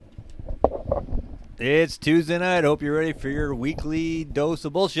It's Tuesday night. Hope you're ready for your weekly dose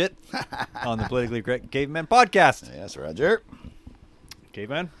of bullshit on the Politically Correct Caveman podcast. Yes, Roger.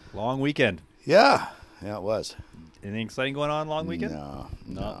 Caveman, long weekend. Yeah, it was. Anything exciting going on long weekend?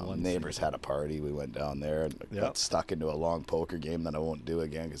 No. Neighbors had a party. We went down there and got stuck into a long poker game that I won't do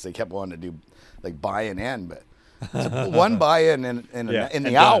again because they kept wanting to do like buy-in in, but one buy-in in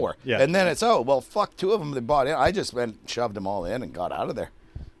the hour. Yeah. And then it's, fuck, two of them they bought in. I just shoved them all in and got out of there.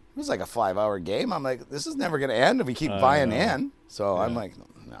 It was like a 5-hour game. I'm like, this is never going to end if we keep buying in. So I'm like,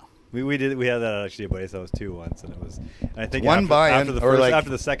 no. We had that actually at Buddy's house too once, and it was. And I think one buy-in after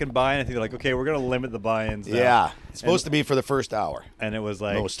the second buy-in, I think they're like, okay, we're going to limit the buy-ins now. Yeah, it's supposed to be for the first hour. And it was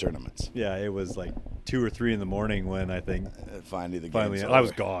like most tournaments. Yeah, it was like 2 or 3 in the morning when I think finally I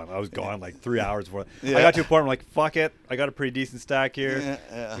was gone. I was gone like 3 hours before. Yeah. I got to a point where I'm like, fuck it. I got a pretty decent stack here.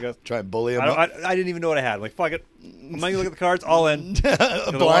 Yeah. Try and bully him. I didn't even know what I had. I'm like, fuck it. I'm not gonna look at the cards. All in.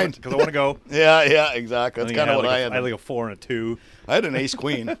 Blind. Because I want to go. Yeah, exactly. That's kind of what I had. I had like a 4 and a 2. I had an ace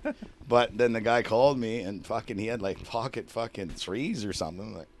queen, but then the guy called me and he had like pocket fucking threes or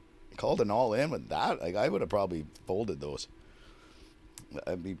something. Like, called an all in with that. Like I would have probably folded those.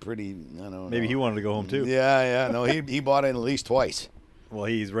 I'd be pretty. I don't know. Maybe he wanted to go home too. Yeah. No, he bought in at least twice. Well,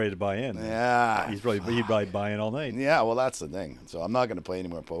 he's ready to buy in. Yeah. He'd probably buy in all night. Yeah. Well, that's the thing. So I'm not going to play any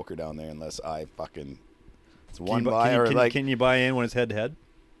more poker down there unless I fucking. It's one buy or like. Can you buy in when it's head to head?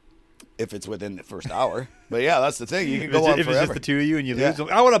 If it's within the first hour. But yeah, that's the thing. You can go on if forever. it's just the two of you and you lose,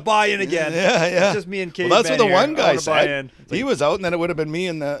 I want to buy in again. Yeah. It's just me and Kate. Well, that's what the one guy said. Like, he was out, and then it would have been me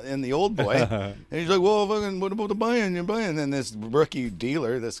and the old boy. And he's like, well, fucking, what about the buy-in? You're buying. And then this rookie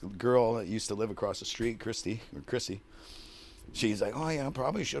dealer, this girl that used to live across the street, Chrissy, she's like, oh, yeah, I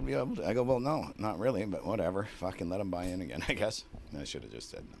probably should be able to. I go, well, no, not really, but whatever. Fucking let him buy in again, I guess. I should have just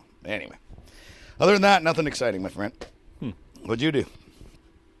said no. Anyway. Other than that, nothing exciting, my friend. What'd you do?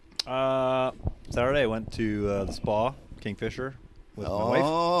 Saturday I went to the spa, Kingfisher, with my wife.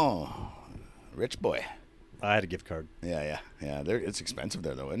 Oh, rich boy. I had a gift card. Yeah. It's expensive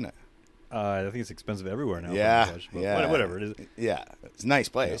there, though, isn't it? I think it's expensive everywhere now. Yeah. Whatever it is. Yeah, it's a nice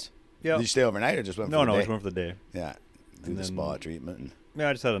place. Yeah. Did you stay overnight or just went for the day? No, I just went for the day. Yeah, do the spa treatment. Yeah,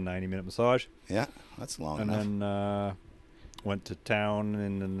 I just had a 90-minute massage. Yeah, that's long and enough. And then went to town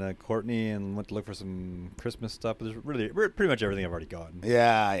in Courtney and went to look for some Christmas stuff. There's really pretty much everything I've already gotten.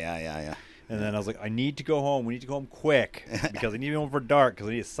 Yeah. And then I was like, I need to go home. We need to go home quick because I need to go home for dark because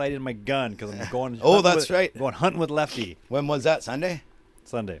I need a sight in my gun because I'm going. Going hunting with Lefty. When was that? Sunday.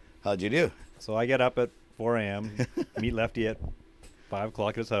 How'd you do? So I get up at 4 a.m. meet Lefty at 5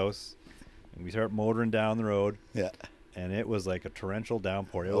 o'clock at his house, and we start motoring down the road. Yeah. And it was like a torrential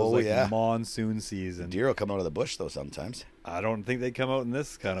downpour. It was monsoon season. Deer will come out of the bush though sometimes. I don't think they'd come out in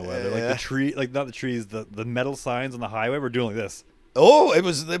this kind of weather. Like the tree, like not the trees, the metal signs on the highway were doing like this. Oh, it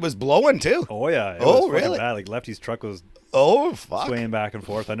was blowing too. Oh yeah. It was really? Really? Bad. Like Lefty's truck was. Oh fuck. Swaying back and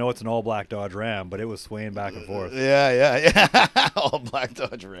forth. I know it's an all black Dodge Ram, but it was swaying back and forth. Yeah. All black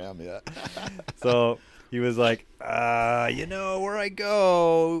Dodge Ram. Yeah. So he was like, where I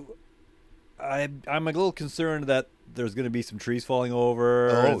go, I'm a little concerned that there's going to be some trees falling over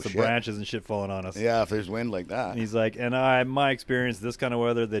and some branches and shit falling on us. Yeah, if there's wind like that. And he's like, my experience, this kind of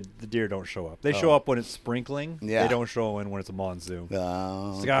weather, the deer don't show up. They show up when it's sprinkling. Yeah. They don't show in when it's a monsoon.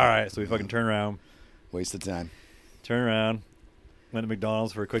 Oh, it's like, all right. So we fucking turn around. Waste of time. Turn around. Went to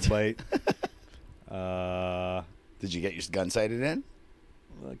McDonald's for a quick bite. Did you get your gun sighted in?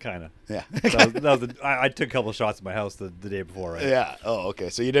 Kind of. Yeah. I took a couple of shots at my house the day before, right? Yeah. Oh, okay.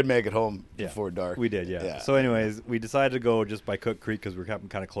 So you did make it home before dark. We did, yeah. So anyways, we decided to go just by Cook Creek because we were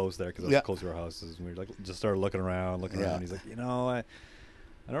kind of close there because it was close to our houses. And we were like, just started looking around. He's like, I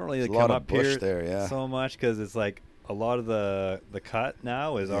don't really come up here there, so much because it's like a lot of the cut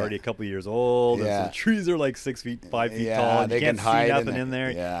now is already a couple of years old. Yeah. And so the trees are like 6 feet, 5 feet tall. And you can't see nothing in there.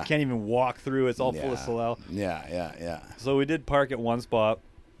 Yeah. You can't even walk through. It's all full of soil. Yeah. So we did park at one spot.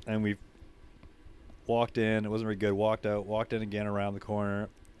 And we walked in. It wasn't very good. Walked out. Walked in again around the corner.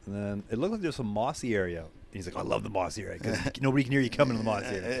 And then it looked like there's some mossy area. And he's like, I love the mossy area because nobody can hear you coming to the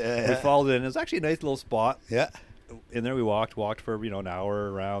mossy area. We followed it in. It was actually a nice little spot. Yeah. In there we walked for, an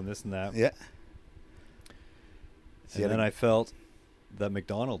hour around this and that. Yeah. And then I felt that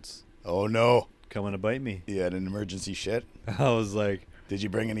McDonald's. Oh, no. Coming to bite me. You had an emergency shit? I was like. Did you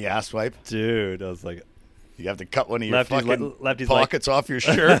bring any ass wipe? Dude, I was like. You have to cut one of your Lefty's pockets off your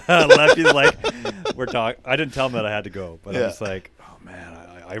shirt. Lefty's like, we're talking. I didn't tell him that I had to go, but I was like, oh man,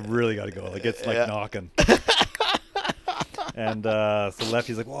 I really got to go. Like it's like knocking. And so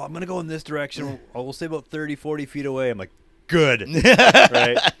Lefty's like, well, I'm gonna go in this direction. We'll stay about 30, 40 feet away. I'm like, good,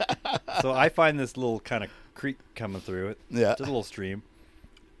 right? So I find this little kind of creek coming through it. Yeah, just a little stream.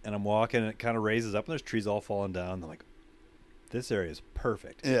 and I'm walking, and it kind of raises up, and there's trees all falling down. And I'm like, this area is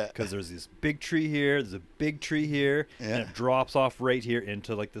perfect. Yeah. Because there's this big tree here, there's a big tree here, and it drops off right here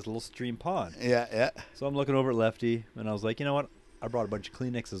into like this little stream pond. Yeah, yeah. So I'm looking over at Lefty, and I was like, you know what? I brought a bunch of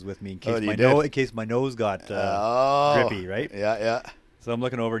Kleenexes with me in case my nose got grippy, right? Yeah, yeah. So I'm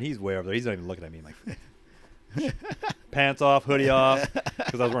looking over, and he's way over there. He's not even looking at me. I'm like, pants off, hoodie off,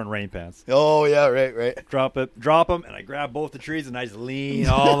 because I was wearing rain pants. Oh, yeah, right. Drop them, and I grab both the trees, and I just lean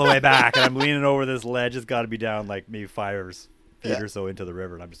all the way back, and I'm leaning over this ledge. It's got to be down like maybe 5 feet or so into the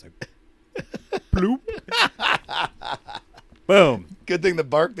river, and I'm just like, bloop. Boom. Good thing the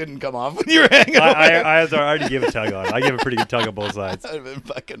bark didn't come off when you were hanging over. I already give a tug on it. I give a pretty good tug on both sides. That would have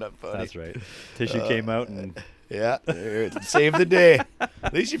been fucking up funny. That's right. Tissue came out and... Yeah, saved the day.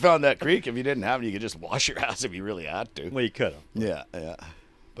 At least you found that creek. If you didn't have it, you could just wash your ass if you really had to. Well, you could have. Yeah.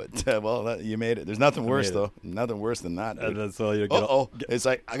 But, you made it. There's nothing worse, though. Nothing worse than that. And so you it's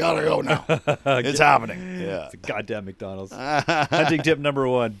like, I gotta go now. It's happening. Yeah. It's a goddamn McDonald's. Hunting tip number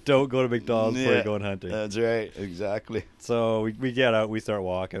 1, don't go to McDonald's before you're going hunting. That's right. Exactly. So we get out, we start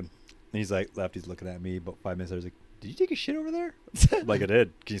walking. And he's like, Lefty's looking at me about 5 minutes later. He's like, did you take a shit over there? I'm like, I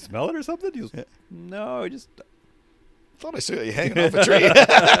did. Can you smell it or something? He goes, no, I just... thought I saw you hanging off a tree.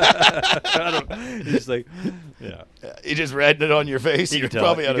 He's just like, yeah. He just read it on your face. You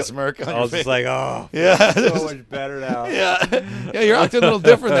probably had a smirk on your face. I was just like, oh, yeah, so much better now. Yeah, you're acting a little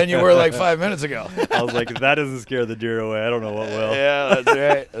different than you were like 5 minutes ago. I was like, if that doesn't scare the deer away, I don't know what will. Yeah,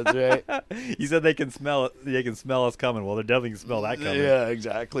 that's right. He said they can smell it. They can smell us coming. Well, they definitely can smell that coming. Yeah,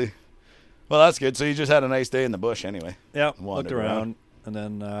 exactly. Well, that's good. So you just had a nice day in the bush anyway. Yeah, looked around, and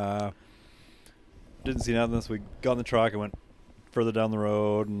then didn't see nothing. So we got in the truck and went further down the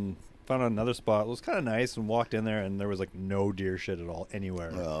road and found another spot. It was kind of nice and walked in there, and there was like no deer shit at all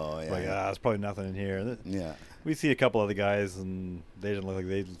anywhere. Oh, yeah. Like, there's probably nothing in here. Yeah. We see a couple of the guys, and they didn't look like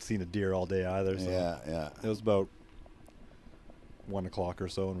they'd seen a deer all day either. So yeah. It was about 1 o'clock or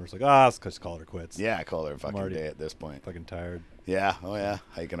so, and we're just like, let's just call it quits. Yeah, I call it a fucking day at this point. Fucking tired. Yeah. Oh, yeah.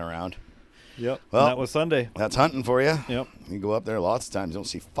 Hiking around. Yep. Well, and that was Sunday. That's hunting for you. Yep. You go up there lots of times, you don't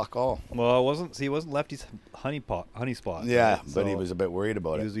see fuck all. Well, he wasn't Lefty's honey spot. Yeah, right? but he was a bit worried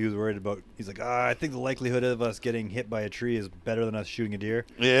about it. He was worried about. He's like, I think the likelihood of us getting hit by a tree is better than us shooting a deer.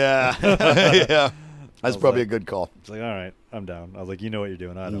 Yeah. Yeah. That's probably a good call. It's like, all right, I'm down. I was like, you know what you're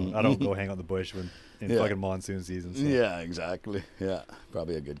doing. I don't go hang out in the bush in fucking monsoon season. So. Yeah, exactly. Yeah,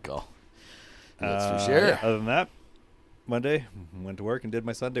 probably a good call. That's for sure. Yeah, other than that, Monday, went to work and did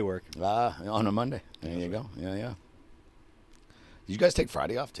my Sunday work. On a Monday. There you go. Yeah. Did you guys take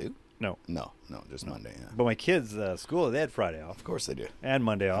Friday off too? No, just Monday. Yeah. But my kids' school, they had Friday off. Of course they do. And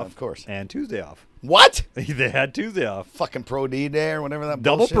Monday off. Of course. And Tuesday off. What? They had Tuesday off. Fucking Pro D Day or whatever that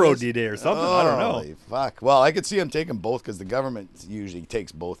Double bullshit Pro is. D Day or something. I don't know. Holy fuck. Well, I could see them taking both because the government usually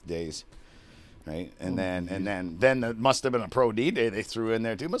takes both days. Right, and then there must have been a Pro D Day they threw in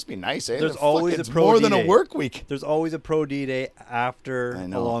there too. Must be nice, eh? There's always a Pro more D than Day. A work week. There's always a Pro D Day after a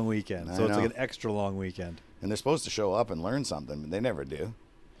know. long weekend, so I it's know. like an extra long weekend. And they're supposed to show up and learn something, but they never do.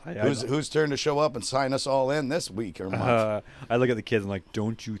 Whose turn to show up and sign us all in this week or month? I look at the kids and I'm like,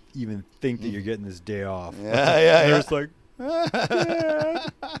 don't you even think that you're getting this day off? Yeah. They're just like,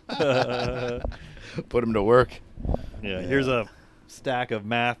 Put them to work. Yeah, here's a stack of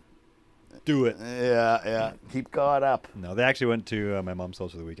math. Do it. Yeah. Keep caught up. No, they actually went to my mom's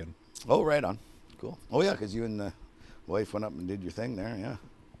house for the weekend. Oh, right on. Cool. Oh, yeah, because you and the wife went up and did your thing there, yeah.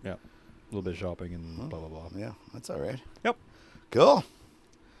 Yeah. A little bit of shopping and blah, blah, blah. Yeah, that's all right. Yep. Cool.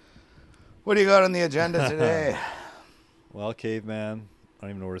 What do you got on the agenda today? Well, caveman, I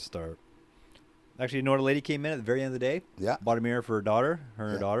don't even know where to start. Actually, you know what? A lady came in at the very end of the day. Yeah. Bought a mirror for her daughter,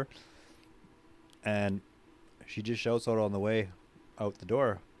 her daughter. And she just shouts out on the way out the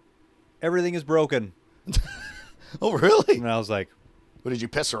door, everything is broken. Oh, really? And I was like, what, did you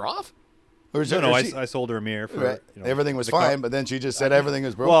piss her off? Or I sold her a mirror for right. Everything was fine, but then she just said everything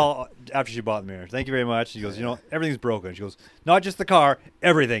is broken. Well, after she bought the mirror, thank you very much. She goes, everything's broken. She goes, not just the car,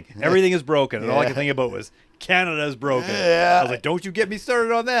 everything. Everything is broken. And all I could think about was, Canada is broken. Yeah. I was like, don't you get me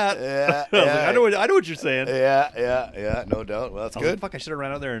started on that. Yeah. I was like, I know what you're saying. Yeah, no doubt. Well, that's good. Like, fuck, I should have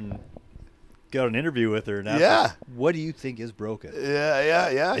ran out there and got an interview with her and asked her, what do you think is broken?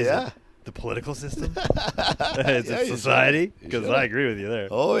 Yeah. Is it the political system? Is it society? Because I agree with you there.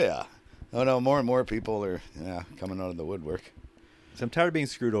 Oh, yeah. Oh, no, more and more people are coming out of the woodwork. So I'm tired of being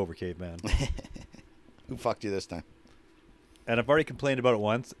screwed over, caveman. Who fucked you this time? And I've already complained about it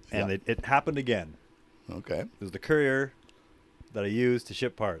once, and it happened again. Okay. It was the courier that I used to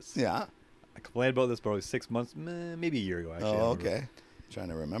ship parts. Yeah. I complained about this probably 6 months, maybe a year ago, actually. Oh, okay. Trying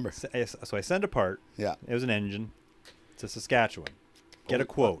to remember. So I send a part. Yeah. It was an engine to Saskatchewan. get a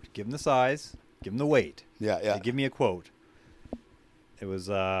quote. Give them the size. Give them the weight. Yeah, They give me a quote. It was,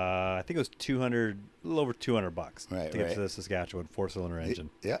 I think it was a little over $200 right, to get to the Saskatchewan 4-cylinder engine.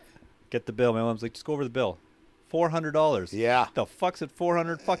 Yeah. Get the bill. My mom's like, just go over the bill. $400. Yeah. What the fuck's it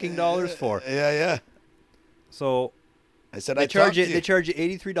 $400 fucking dollars for? Yeah. So I said they I charge you. you. They charge you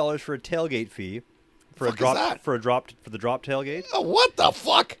 $83 for a tailgate fee. For Fuck is that? for the drop tailgate. Oh, what the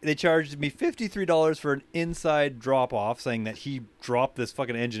fuck? They charged me $53 for an inside drop off, saying that he dropped this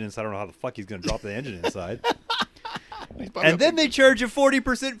fucking engine inside. I don't know how the fuck he's going to drop the engine inside. And then they charge a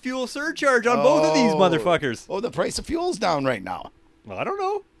 40% fuel surcharge on both of these motherfuckers. Oh, the price of fuel's down right now. Well, I don't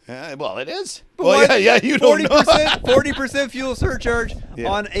know. Well, it is. But Well, what? yeah, you don't know. 40% fuel surcharge Yeah.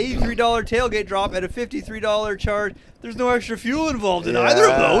 on $83 tailgate drop at a $53 charge. There's no extra fuel involved in either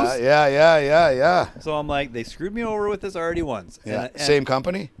of those. Yeah. So I'm like, they screwed me over with this already once. Yeah. And Same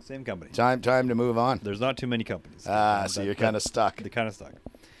company? Same company. Time to move on. There's not too many companies. So you're kind of stuck. They're kind of stuck.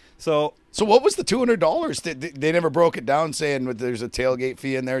 So what was the $200? They never broke it down saying there's a tailgate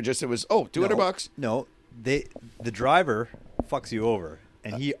fee in there. Just it was $200. No, the driver fucks you over,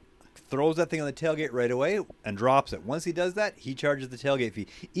 and he throws that thing on the tailgate right away and drops it. Once he does that, he charges the tailgate fee.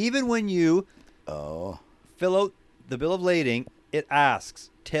 Even when you fill out the bill of lading, it asks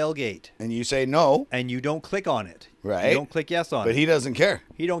tailgate, And you say no, and you don't click on it. Right. You don't click yes on it. but he doesn't care.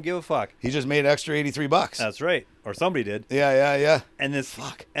 He don't give a fuck. He just made extra $83. That's right, or somebody did. Yeah. And this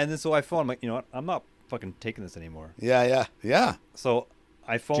and then so I phoned. I'm like, you know what? I'm not fucking taking this anymore. Yeah. So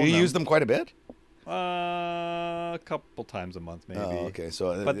I phoned. Do you use them quite a bit? A couple times a month, maybe. Oh, okay.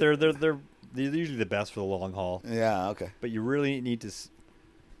 So, But they're usually the best for the long haul. yeah, okay. But you really need to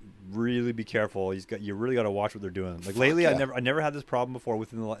really be careful. You really got to watch what they're doing. Like lately, yeah. I never had this problem before.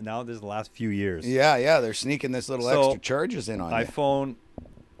 Now this is the last few years. Yeah. They're sneaking this little So, extra charges in on I you. phone,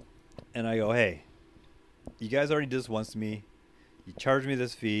 and I go, hey, you guys already did this once to me. You charged me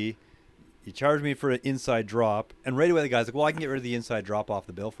this fee. You charged me for an inside drop. And right away, the guy's like, well, I can get rid of the inside drop off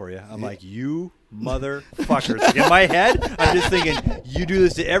the bill for you. I'm like, you motherfuckers. In my head, I'm just thinking, you do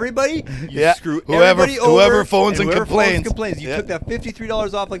this to everybody. You screw everybody over. Whoever phones and complains. You took that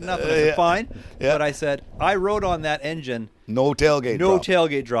 $53 off like nothing. I said, fine. Yeah. But I said, I wrote on that engine, No tailgate drop.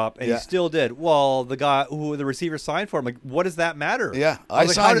 tailgate drop, and he still did. Well, the guy who the receiver signed for him, like, what does that matter? Yeah, I I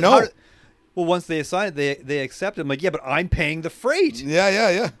was signed like, no. well, once they assign it, they accept it. I'm like, yeah, but I'm paying the freight.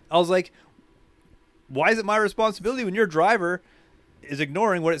 Yeah. I was like, why is it my responsibility when your driver is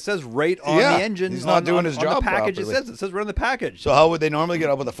ignoring what it says right on the engine? He's not doing his on job the package. properly. It says right on the package. So how would they normally get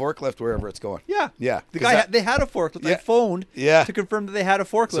up with a forklift wherever it's going? Yeah. The 'Cause guy, they had a forklift. I phoned to confirm that they had a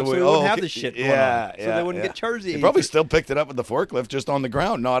forklift, so they wouldn't have this shit going on. So they wouldn't get charged the They probably still picked it up with the forklift just on the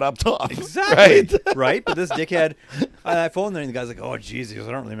ground, not up top. Exactly. Right? But this dickhead, I phoned there, and the guy's like, oh, Jesus,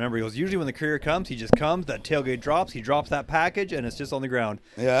 I don't remember. He goes, usually when the courier comes, he just comes, that tailgate drops, he drops that package, and it's just on the ground.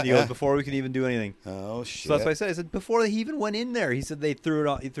 Yeah, And he goes, before we can even do anything. Oh, shit. So that's what I said. I said, before he even went in there, he said they threw it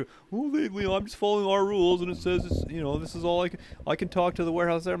on. He threw, I'm just following our rules, and it says, this is all I can talk to the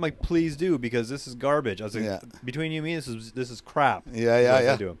warehouse there. I'm like, please do, because this is garbage. I was like, between you and me, this is crap.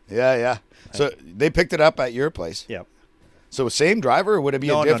 Yeah. So they picked it up at your place. Yeah. So same driver, or would it be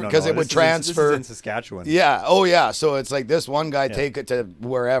a different? Because it would transfer. This is in Saskatchewan. Yeah. Oh, yeah. So it's like this one guy take it to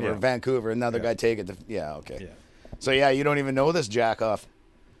wherever, Yeah. Vancouver, another guy take it to. Yeah. Okay. Yeah. So yeah, you don't even know this jack off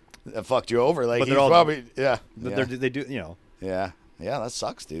that fucked you over. Like But he's they're all- probably But they do, Yeah. Yeah, that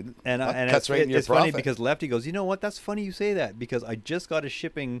sucks, dude. And That and cuts right into your it's funny profit. because Lefty goes, you know what? That's funny you say that, because I just got a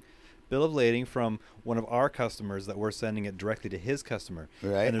shipping bill of lading from one of our customers that we're sending it directly to his customer.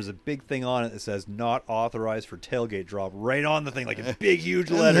 Right. And there's a big thing on it that says not authorized for tailgate drop right on the thing, like in big,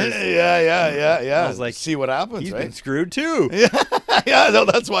 huge letters. Yeah. I was like, see what happens, He's right? been screwed too. Yeah, no,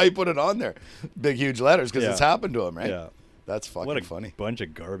 that's why he put it on there. Big, huge letters, because Yeah. it's happened to him, right? Yeah. That's fucking What a funny. bunch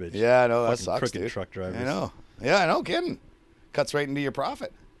of garbage. Yeah, I know, that Fucking sucks, crooked dude. truck drivers. I know. Yeah, no kidding. Cuts right into your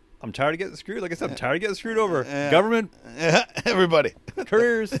profit. I'm tired of getting screwed. Like I said, I'm tired of getting screwed over. Yeah. Government, Yeah, everybody.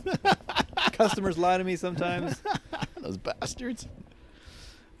 couriers, customers lie to me sometimes. Those bastards.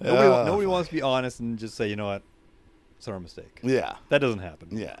 Nobody wants to be honest and just say, you know what, it's our mistake. Yeah. That doesn't happen.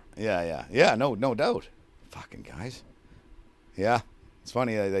 Yeah, no doubt. Fucking guys. Yeah. It's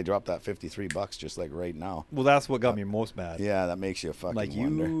funny they dropped that $53 just like right now. Well, that's what got me most mad. Yeah, that makes you fucking Like,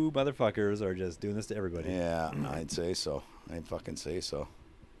 wonder. you motherfuckers are just doing this to everybody. Yeah, I'd say so. I'd fucking say so.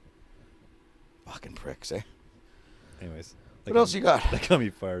 Fucking pricks, eh? Anyways. What else you got? That got me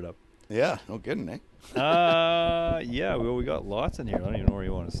fired up. Yeah, no kidding, eh? Yeah, well, we got lots in here. I don't even know where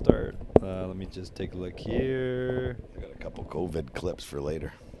you want to start. Let me just take a look here. I got a couple COVID clips for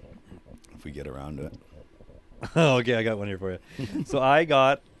later, if we get around to it. Okay, I got one here for you. So a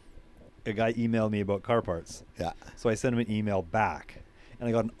guy emailed me about car parts. Yeah. So I sent him an email back. and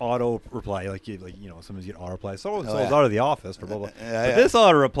I got an auto reply, sometimes you get auto reply. Someone's yeah. out of the office for blah blah. Yeah, But this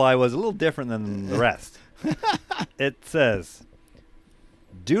auto reply was a little different than the rest. It says,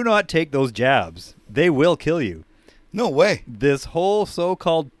 "Do not take those jabs. They will kill you. No way. This whole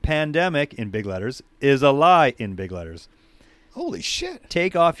so-called pandemic, in big letters, is a lie, in big letters. Holy shit.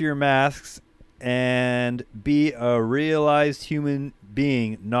 Take off your masks and be a realized human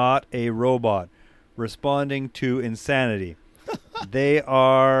being, not a robot, responding to insanity. They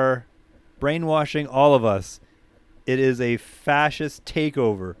are brainwashing all of us. It is a fascist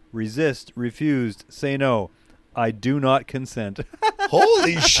takeover. Resist, refused, say no. I do not consent."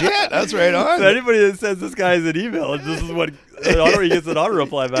 Holy shit. That's right on. So anybody that sends this guy an email, this is what he gets an auto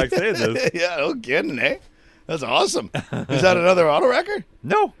reply back saying this. Yeah, no kidding, eh? That's awesome. Is that another auto wrecker?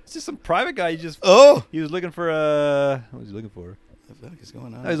 No, it's just some private guy. He was looking for what was he looking for? What the fuck is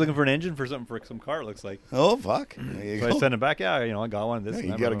going on? No, he's looking for an engine for something for some car. It looks like. Oh fuck! There you So go. I sent him back. Yeah, I got one of this. Yeah, and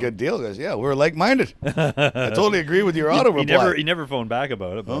you I got a don't good deal, guys. Yeah, we're like-minded. I totally agree with your know. auto He reply. he never phoned back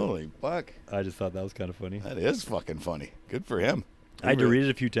about it. But Holy fuck! I just thought that was kind of funny. That is fucking funny. Good for him. I had to read it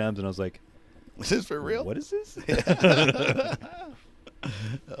a few times, and I was like, Is this for real? "What is this?"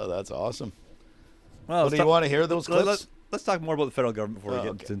 Oh, that's awesome. Well, Do you want to hear those clips? Let's talk more about the federal government before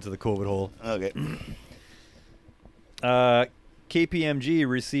we get into the COVID hole. Okay. KPMG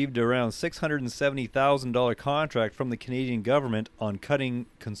received around $670,000 contract from the Canadian government on cutting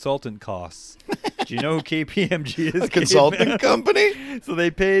consultant costs. Do you know who KPMG is? A consulting company? So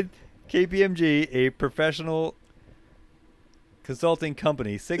they paid KPMG, a professional consulting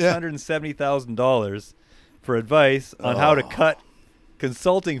company, $670,000 for advice on how to cut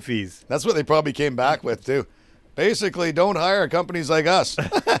consulting fees. That's what they probably came back with, too. Basically, don't hire companies like us.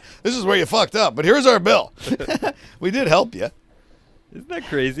 This is where you fucked up, but here's our bill. We did help you. Isn't that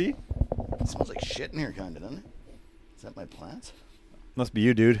crazy? It smells like shit in here, kind of, doesn't it? Is that my plants? Must be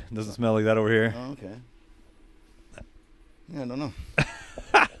you, dude. Doesn't smell like that over here. Oh, okay. Yeah, I don't know.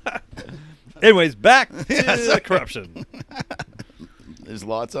 Anyways, back to corruption. There's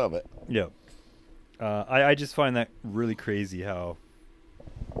lots of it. Yeah. I just find that really crazy how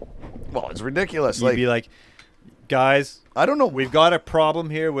Well, it's ridiculous. you'd be like, guys, I don't know. we've got a problem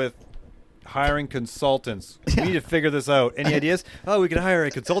here with hiring consultants. We need to figure this out. Any ideas? Oh, we could hire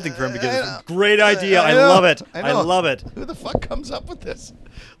a consulting firm because it's a great idea. I love it. I love it. Who the fuck comes up with this?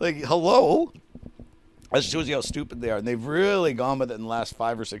 Like, hello? That shows you how stupid they are. And they've really gone with it in the last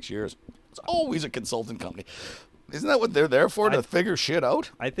 5 or 6 years. It's always a consultant company. Isn't that what they're there for, to figure shit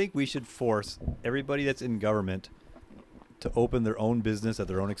out? I think we should force everybody that's in government to open their own business at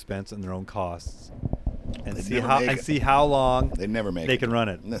their own expense and their own costs, and see how long They'd never make they it. can run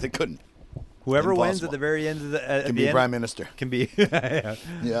it. No, they couldn't. Whoever wins Impossible. at the very end of the Can be prime minister. can be yeah.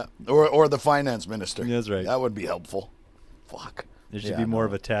 Yeah. Or the finance minister. That's right. That would be helpful. Fuck. There should be more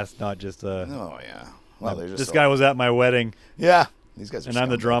of a test, not just a. Oh, yeah. Well, they're just This guy was at my wedding, Yeah. These guys are and I'm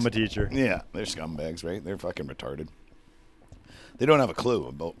the scumbags. drama teacher. Yeah, they're scumbags, right? They're fucking retarded. They don't have a clue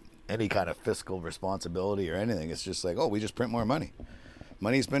about any kind of fiscal responsibility or anything. It's just like, oh, we just print more money.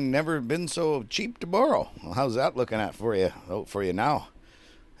 Money's never been so cheap to borrow. Well, how's that looking at for you? Oh, for you now,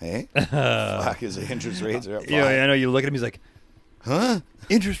 hey? Fuck, his interest rates are up. Yeah, I know. You look at him. He's like, Huh?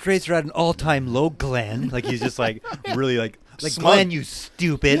 interest rates are at an all-time low, Glenn. Like he's just like really like Smug. Glenn, you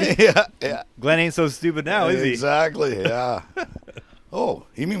stupid. Yeah. Glenn ain't so stupid now, is he? Exactly. Yeah. Oh,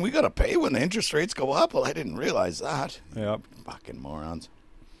 you mean we got to pay when the interest rates go up? Well, I didn't realize that. Yeah. Fucking morons.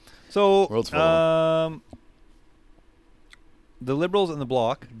 So, World's full of the Liberals and the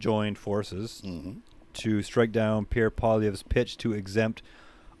Bloc joined forces to strike down Pierre Poilievre's pitch to exempt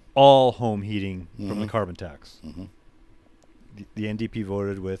all home heating from the carbon tax. The NDP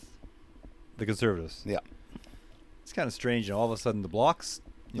voted with the Conservatives. Yeah. It's kind of strange. All of a sudden, the Bloc's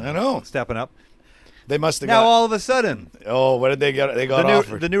I know. stepping up. They must have Now, got. all of a sudden, Oh, what did they get? They got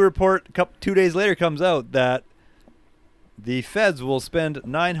offered. the new report 2 days later comes out that the feds will spend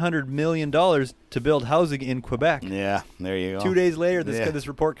 $900 million to build housing in Quebec. Yeah, there you go. 2 days later, Yeah. this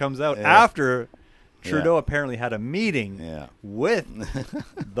report comes out Yeah. after Trudeau apparently had a meeting Yeah. with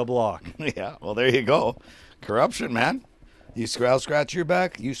the Bloc. Yeah, well, there you go. Corruption, man. I'll scratch your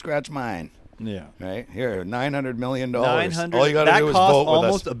back, you scratch mine. Yeah. Right? Here, $900 million. 900. All you got to that do is cost vote with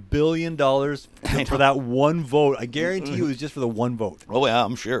almost us. $1 billion for that one vote. I guarantee you it was just for the one vote. Oh, yeah,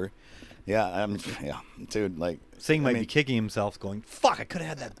 I'm sure. Yeah, dude, like. Singh might be kicking himself going, fuck, I could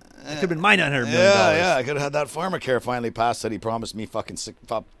have had that. That could have been my $900 million. Yeah, I could have had that pharmacare finally passed that he promised me fucking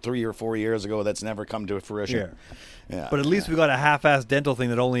 3 or 4 years ago that's never come to fruition. Yeah. But at least we got a half-assed dental thing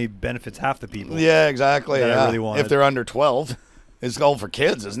that only benefits half the people. Yeah, exactly. That I Yeah. really wanted. If they're under 12, it's all for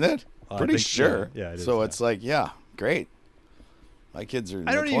kids, isn't it? I Pretty think- sure. yeah, it is, So yeah. it's like, yeah, great. My kids are in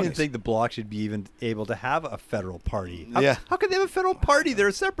I don't their even 20s. think the bloc should be even able to have a federal party. Yeah. How can they have a federal party? They're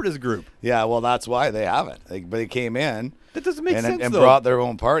a separatist group. Yeah, well, that's why they have it. But they came in That doesn't make sense, and though. brought their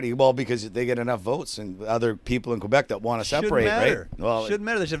own party. Well, because they get enough votes and other people in Quebec that want to separate, Shouldn't matter. right? Well, Shouldn't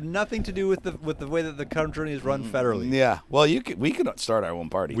matter. They should have nothing to do with the way that the country is run federally. yeah. Well, we could start our own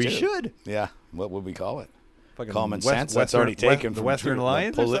party. We too. should. Yeah. What would we call it? Fucking Common sense. That's already taken the from Western True-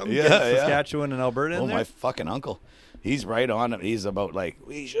 Alliance or something. Yeah, Get yeah. Saskatchewan and Alberta in Oh, there. my fucking uncle. He's right on it. He's about like,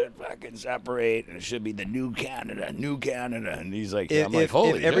 we should fucking separate, and it should be the new Canada. And he's like, I'm like, holy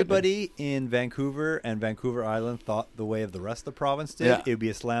if shit. everybody in Vancouver and Vancouver Island thought the way of the rest of the province did, Yeah. it would be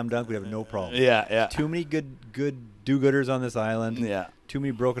a slam dunk. We'd have no problem. Yeah. Too many good do-gooders on this island. Yeah. Too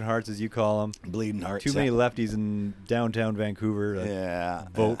many broken hearts, as you call them. Bleeding hearts. Too many lefties in downtown Vancouver to Yeah.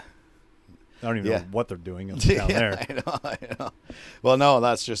 vote. I don't even Yeah. know what they're doing down Yeah, there. I know. Well, no,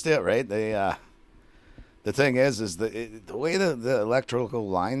 that's just it, right? They, the thing is the way the electrical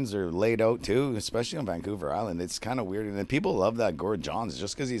lines are laid out too, especially on Vancouver Island. It's kind of weird, and then people love that Gord Johns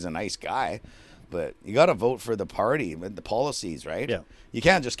just because he's a nice guy. But you got to vote for the party, the policies, right? Yeah. You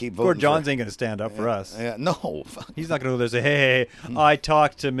can't just keep voting. Gord Johns ain't going to stand up for us. Yeah, no. He's not going to go there and say, hey, I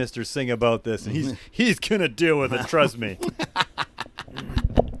talked to Mr. Singh about this, and he's going to deal with it, trust me.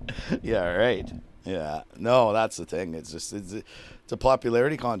 Yeah, right. Yeah. No, that's the thing. It's just it's a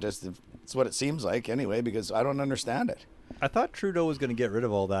popularity contest. It's what it seems like anyway, because I don't understand it. I thought Trudeau was going to get rid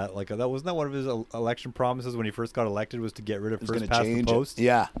of all that. Like that wasn't that one of his election promises when he first got elected was to get rid of It's first going past to the change post. it.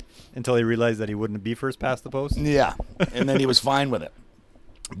 Yeah. Until he realized that he wouldn't be first past the post. Yeah. And then he was fine with it.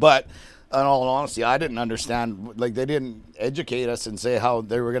 But in all honesty, I didn't understand. Like, they didn't educate us and say how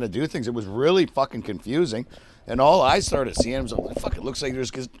they were going to do things. It was really fucking confusing. And all I started seeing was, oh, fuck, it looks like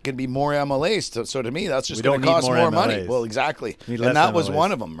there's going to be more MLAs. So to me, that's just going to cost more money. MLAs. Well, exactly. Need And less that was MLAs.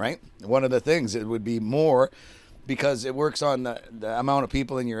 one of them, right? One of the things. It would be more because it works on the amount of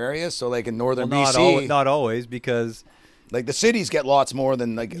people in your area. So, like in northern BC. Not always, because... Like, the cities get lots more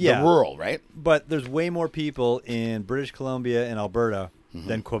than the rural, right? But there's way more people in British Columbia and Alberta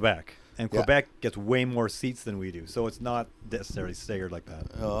than Quebec. And Quebec gets way more seats than we do. So it's not necessarily staggered like that.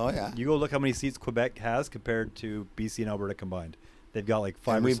 Oh, yeah. You go look how many seats Quebec has compared to BC and Alberta combined. They've got like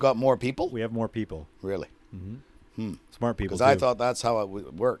 5 And or we've got more people? We have more people. Really? Smart people, Because I too. thought that's how it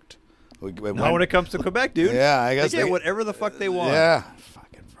worked. Not when it comes to Quebec, dude. Yeah, I guess they get whatever the fuck they want. Yeah.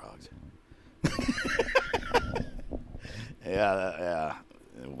 Fucking frogs. Yeah.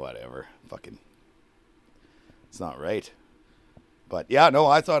 Whatever. Fucking. It's not right. But yeah, no,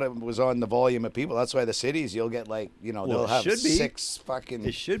 I thought it was on the volume of people. That's why the cities, you'll get like, Well, they'll it have should be. 6 fucking.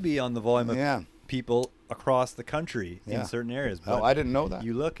 It should be on the volume of people across the country Yeah. in certain areas. Oh, But I didn't know that.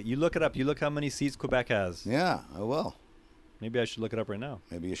 you look it up. You look how many seats Quebec has. Yeah, I will. Maybe I should look it up right now.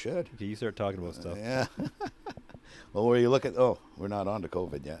 Maybe you should. Okay, you start talking about stuff. Yeah. Well, where you look at, we're not on to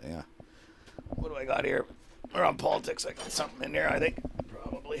COVID yet. Yeah. What do I got here? We're on politics. I got something in there, I think.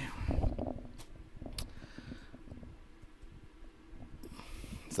 Probably.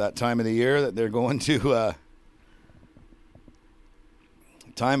 It's that time of the year that they're going to,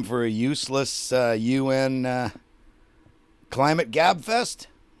 time for a useless UN climate gab fest.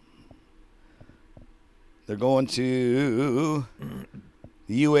 They're going to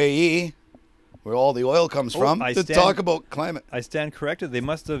the UAE, where all the oil comes from, to talk about climate. I stand corrected. They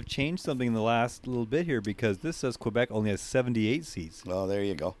must have changed something in the last little bit here, because this says Quebec only has 78 seats. Well, there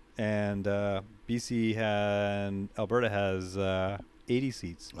you go. And BC and Alberta has 80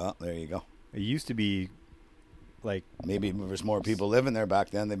 seats. Well, there you go. It used to be like... Maybe there's more people living there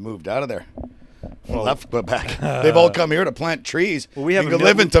back then. They moved out of there. Well, Left Quebec. They've all come here to plant trees. Well, we have you can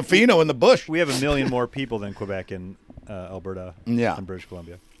live in Tofino in the bush. We have 1 million more people than Quebec and Alberta and British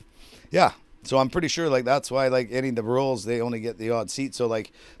Columbia. Yeah. So I'm pretty sure, like, that's why, like, any of the rurals, they only get the odd seat. So,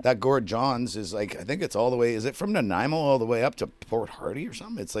 like, that Gord Johns is, like, I think it's all the way, is it from Nanaimo all the way up to Port Hardy or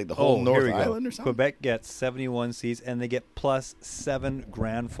something? It's like the whole North Island or something? Quebec gets 71 seats, and they get plus 7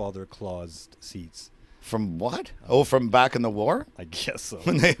 grandfather claused seats. From what? Oh, from back in the war? I guess so.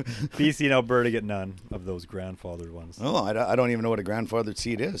 When they BC and Alberta get none of those grandfathered ones. Oh, I don't even know what a grandfathered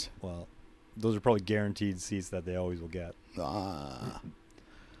seat is. Well, those are probably guaranteed seats that they always will get.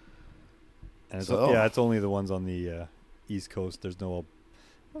 And it's, it's only the ones on the East Coast. There's no...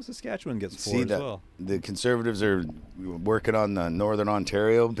 Well, Saskatchewan gets 4 as well. The Conservatives are working on the Northern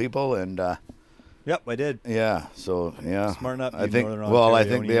Ontario people, and... Yep, I did. Yeah, so, yeah. Smarten up, I think. Well, I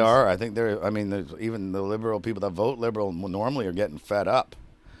think they are. I think they're... I mean, there's even the Liberal people that vote Liberal normally are getting fed up.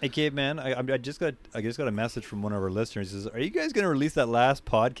 Hey, Caveman, I just got a message from one of our listeners. He says, "Are you guys going to release that last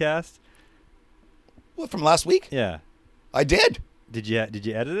podcast?" What, from last week? Yeah. I did. Did you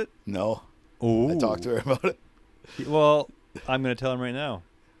edit it? No. Oh. I talked to her about it. Well, I'm going to tell him right now.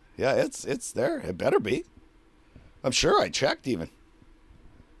 Yeah, it's there. It better be. I'm sure I checked even.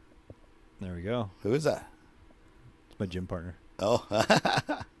 There we go. Who is that? It's my gym partner. Oh,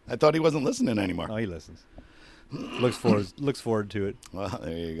 I thought he wasn't listening anymore. Oh, he listens. Looks forward to it. Well,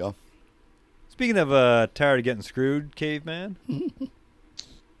 there you go. Speaking of tired of getting screwed, caveman. See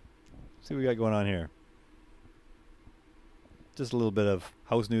what we got going on here. Just a little bit of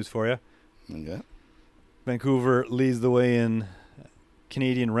house news for you. Okay. Vancouver leads the way in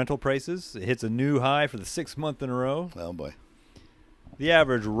Canadian rental prices. It hits a new high for the 6th month in a row. Oh boy. The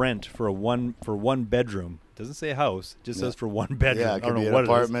average rent for one bedroom, doesn't say house, just says for one bedroom. Yeah, it could be an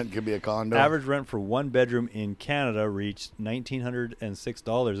apartment, could be a condo. Average rent for one bedroom in Canada reached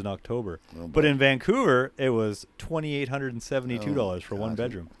 $1,906 in October. Oh, but in Vancouver, it was $2,872 for one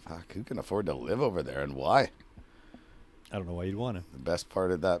bedroom. Fuck, who can afford to live over there and why? I don't know why you'd want to. The best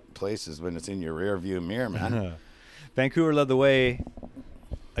part of that place is when it's in your rear view mirror, man. Vancouver led the way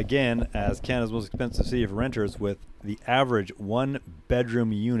again as Canada's most expensive city for renters, with the average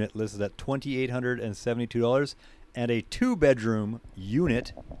one-bedroom unit listed at $2,872 and a two-bedroom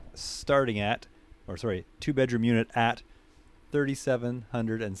unit two-bedroom unit at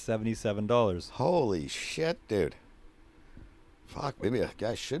 $3,777. Holy shit, dude. Fuck, maybe a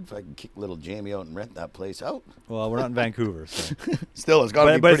guy should fucking kick little Jamie out and rent that place out. Well, we're not in Vancouver, so. Still, it's got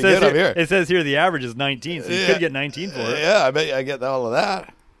to be pretty good up here. It says here the average is 19, so you could get 19 for it. Yeah, I bet I get all of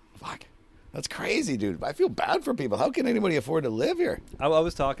that. Fuck. That's crazy, dude. I feel bad for people. How can anybody afford to live here? I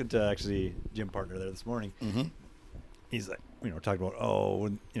was talking to actually gym partner there this morning. Mm-hmm. He's like, talking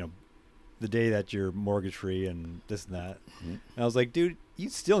about, the day that you're mortgage free and this and that. Mm-hmm. And I was like, dude, you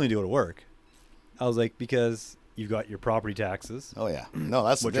still need to go to work. I was like, because you've got your property taxes. Oh yeah. No,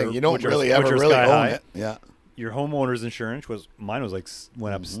 that's the thing. Are, you don't really ever really own it. Yeah. Your homeowner's insurance mine was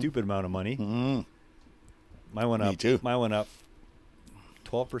went up a stupid amount of money. Mm-hmm. Mine went up. Me too. Mine went up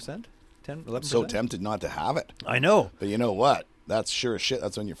 12%, 10, 11%. I'm so tempted not to have it. I know. But you know what? That's sure as shit.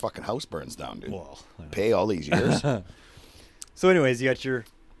 That's when your fucking house burns down, dude. Well, pay all these years. So anyways, you got your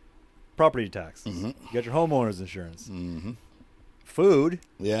property tax. Mm-hmm. You got your homeowner's insurance. Mm-hmm. Food.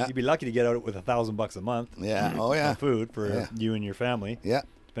 Yeah. You'd be lucky to get out with $1,000 a month. Yeah. Oh yeah. Food for you and your family. Yeah.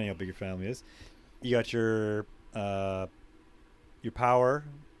 Depending how big your family is. You got your power,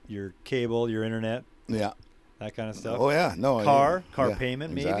 your cable, your internet. Yeah. That kind of stuff. Oh yeah. No. Car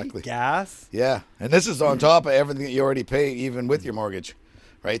payment, maybe. Exactly. Gas. Yeah. And this is on top of everything that you already pay, even with your mortgage.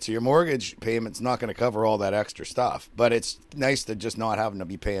 Right, so your mortgage payment's not going to cover all that extra stuff, but it's nice to just not having to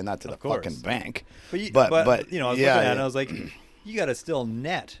be paying that to the fucking bank. But I was looking at it and I was like, you got to still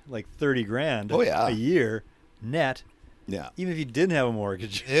net like $30,000 a year net. Yeah, even if you didn't have a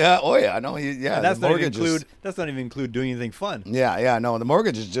mortgage. Yeah. Oh yeah. No. Yeah. And that's not even include doing anything fun. Yeah. Yeah. No. The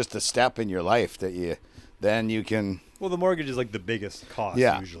mortgage is just a step in your life that you can. Well, the mortgage is like the biggest cost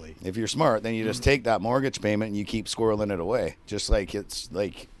usually. If you're smart, then you just take that mortgage payment and you keep squirreling it away. Just like it's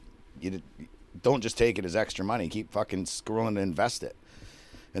like you don't just take it as extra money. Keep fucking squirreling and invest it.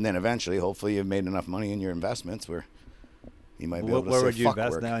 And then eventually, hopefully, you've made enough money in your investments where you might be able to where say, would you fuck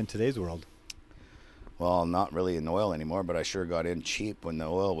invest work. now in today's world? Well, not really in oil anymore, but I sure got in cheap when the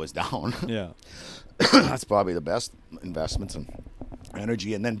oil was down. Yeah. That's probably the best investments in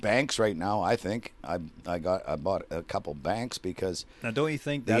energy. And then banks right now, I think I bought a couple banks because now don't you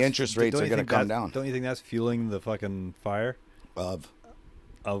think the interest rates are going to come down? Don't you think that's fueling the fucking fire of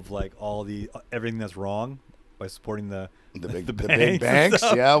like everything that's wrong by supporting the big banks?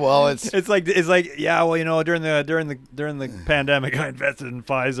 Yeah, well, it's like yeah, well, during the pandemic, I invested in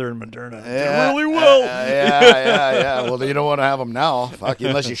Pfizer and Moderna. Yeah, really well. Yeah. Well, you don't want to have them now, fuck,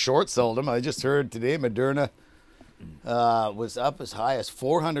 unless you short sold them. I just heard today Moderna was up as high as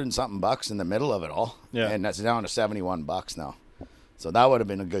 $400 and something in the middle of it all. Yeah, and that's down to $71 now. So that would have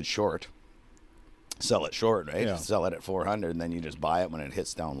been a good short. Sell it short, right? Yeah. Sell it at $400, and then you just buy it when it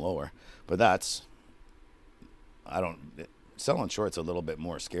hits down lower. But selling short's a little bit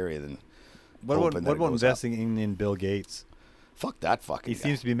more scary than. What about investing in Bill Gates? Fuck that fucking He guy.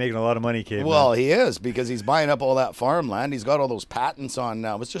 seems to be making a lot of money, kid. Well, he is, because he's buying up all that farmland. He's got all those patents on.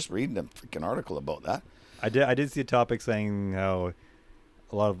 I was just reading a freaking article about that. I did see a topic saying how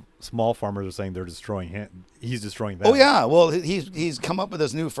a lot of small farmers are saying they're destroying him. He's destroying them. Oh yeah, well he's come up with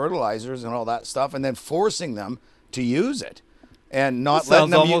his new fertilizers and all that stuff, and then forcing them to use it, and not letting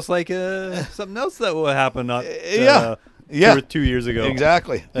sounds them almost like something else that would happen. Not 2 years ago.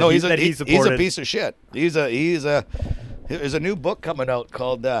 Exactly. No, he's a piece of shit. There's a new book coming out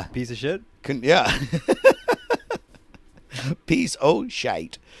called Piece of Shit. Piece o'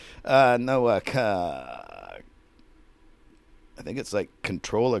 shite. I think it's like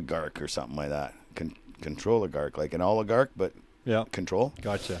Controligarch or something like that. control oligarch, like an oligarch, but Yeah. control.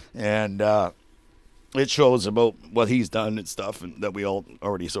 Gotcha. And it shows about what he's done and stuff, and that we all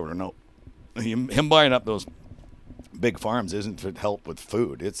already sort of know. Him buying up those big farms isn't to help with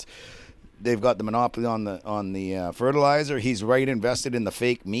food. They've got the monopoly on the fertilizer. He's right invested in the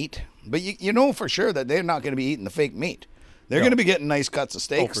fake meat, but you know for sure that they're not going to be eating the fake meat. They're going to be getting nice cuts of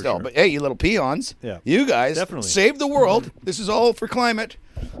steak still. Sure. But hey, you little peons, you guys save the world. This is all for climate,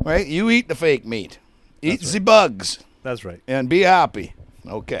 right? You eat the fake meat, eat the bugs. That's right. And be happy.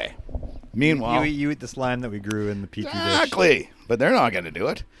 Okay. Meanwhile, you eat the slime that we grew in the petri dish. Exactly. But they're not going to do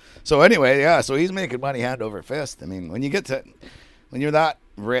it. So anyway, so he's making money hand over fist. I mean, when you're that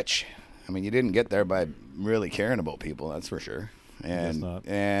rich, I mean, you didn't get there by really caring about people, that's for sure. And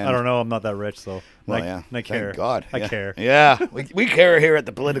I don't know, I'm not that rich, so well, I care. Thank God. I care. Yeah. we care here at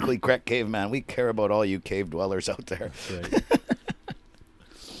the Politically Correct Caveman. We care about all you cave dwellers out there. That's right.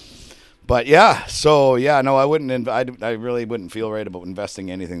 But I wouldn't. I really wouldn't feel right about investing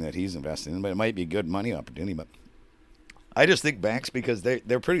anything that he's investing in. But it might be a good money opportunity. But I just think banks, because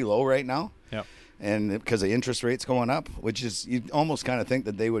they're pretty low right now, and because the interest rates going up, which is you almost kind of think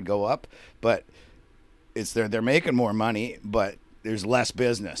that they would go up, but they're making more money, but there's less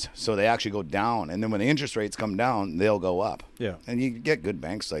business, so they actually go down. And then when the interest rates come down, they'll go up. Yeah, and you get good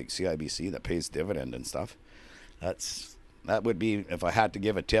banks like CIBC that pays dividend and stuff. That would be if I had to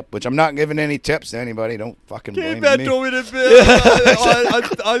give a tip, which I'm not giving any tips to anybody. Don't fucking blame me. Caveman told me to bid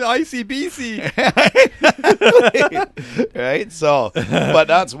on ICBC. Right? So, but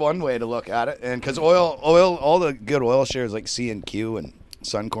that's one way to look at it. And because oil, all the good oil shares like C&Q and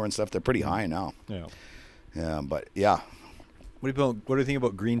Suncor and stuff, they're pretty high now. Yeah. Yeah, but yeah. What do you think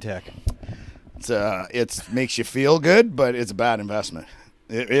about green tech? It makes you feel good, but it's a bad investment.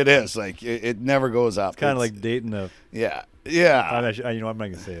 It is like it never goes up. It's kind of like dating a. Yeah. I'm not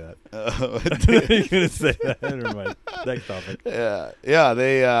gonna say that. You're gonna say that. Never mind. Next topic. Yeah.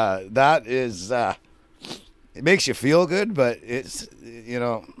 That is. It makes you feel good, but it's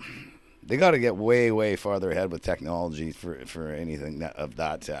they got to get way, way farther ahead with technology for anything of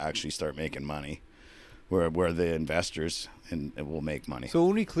that to actually start making money, where the investors and it will make money. So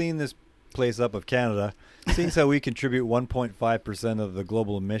when we clean this place up of Canada, seeing how we contribute 1.5% of the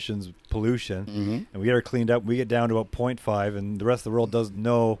global emissions pollution, and we get her cleaned up, we get down to about 0.5, and the rest of the world doesn't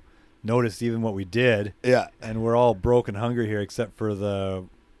notice even what we did. Yeah, and we're all broke and hungry here, except for those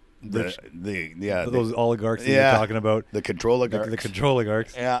oligarchs that you're talking about, the control oligarchs. The control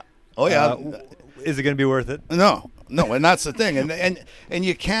oligarchs. Yeah. Oh yeah. Is it going to be worth it? No, and that's the thing, and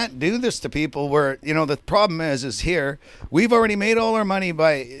you can't do this to people where the problem is here we've already made all our money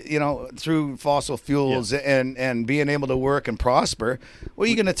by through fossil fuels and being able to work and prosper. What are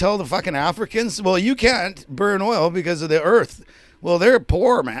you going to tell the fucking Africans? Well, you can't burn oil because of the earth. Well, they're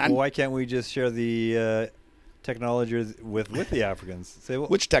poor, man. Well, why can't we just share the technology with the Africans? Say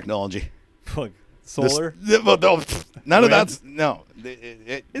which technology? Solar? None of that's no.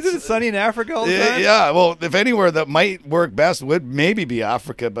 Isn't it sunny in Africa all the time? Yeah, well, if anywhere that might work best would maybe be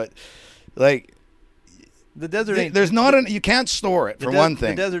Africa, but like the desert you can't store it for one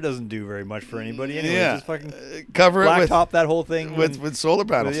thing. The desert doesn't do very much for anybody anyway. Yeah. Just fucking cover it with blacktop that whole thing with solar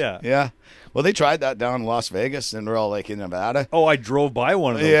panels. Yeah. Well, they tried that down in Las Vegas, and we're all like in Nevada. Oh, I drove by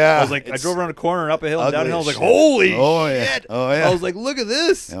one of them. Yeah, I drove around a corner and up a hill and down a hill. I was like, holy shit! Oh yeah! I was like, look at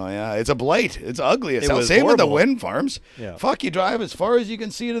this. Oh yeah, it's a blight. It's ugly. It's same with the wind farms. Yeah. Fuck, you drive as far as you can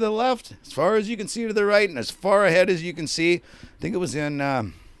see to the left, as far as you can see to the right, and as far ahead as you can see. I think it was in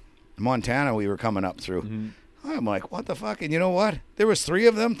Montana we were coming up through. Mm-hmm. I'm like, what the fuck? And you know what? There was 3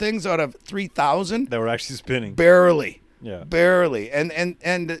 of them things out of 3,000 that were actually spinning. Barely. Yeah, barely, and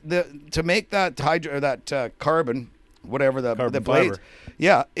to make that carbon, whatever the blades,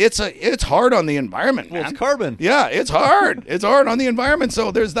 it's hard on the environment, man. Well, it's carbon. Yeah, it's hard. It's hard on the environment.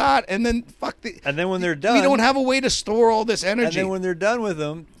 So there's that, and then and then when they're done, we don't have a way to store all this energy. And then when they're done with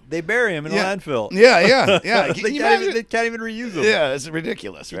them, they bury them in a landfill. Yeah. They can't even reuse them. Yeah, it's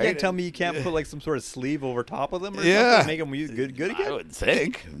ridiculous, right? You can't tell me you can't put like some sort of sleeve over top of them or something to make them good again? I would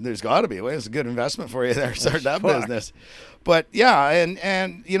think. There's got to be a way. It's a good investment for you there. Start that business. But yeah,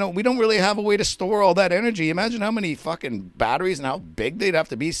 and we don't really have a way to store all that energy. Imagine how many fucking batteries and how big they'd have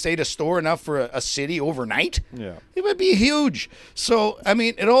to be, say, to store enough for a city overnight. Yeah. It would be huge. So, I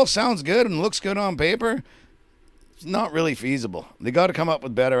mean, it all sounds good and looks good on paper. It's not really feasible. They got to come up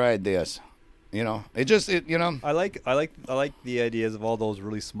with better ideas. I like the ideas of all those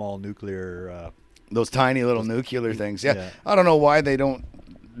really small nuclear those tiny little nuclear things. Yeah. I don't know why they don't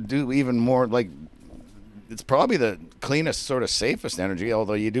do even more. Like, it's probably the cleanest, sort of safest energy,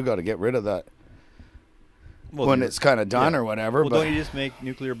 although you do got to get rid of that Well, when you're- it's kind of done yeah. or whatever. Well, but don't you just make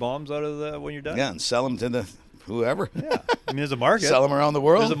nuclear bombs out of that when you're done? yeah, and sell them to the whoever. Yeah. I mean, there's a market. Sell them around the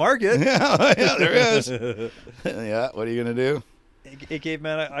world. There's a market. Yeah, yeah, there is. Yeah, what are you gonna do? Hey,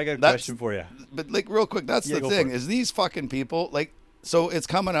 caveman, I got a That's- question for you. But like real quick, that's Yeah, the go thing for it. is these fucking people like. So it's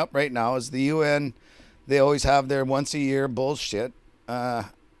coming up right now. Is the UN? They always have their once a year bullshit.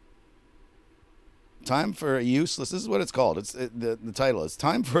 Time for a useless. This is what it's called. The title is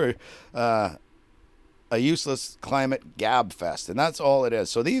time for a useless climate gab fest, and that's all it is.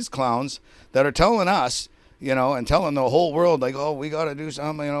 So these clowns that are telling us, you know, and telling the whole world like, oh, we got to do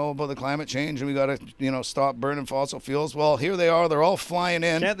something, you know, about the climate change, and we got to, you know, stop burning fossil fuels. Well, here they are. They're all flying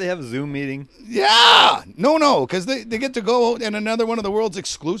in. Can't they have a Zoom meeting? Yeah, no, because they get to go out in another one of the world's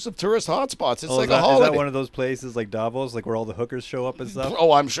exclusive tourist hotspots. It's like a holiday. Is that one of those places like Davos, like where all the hookers show up and stuff?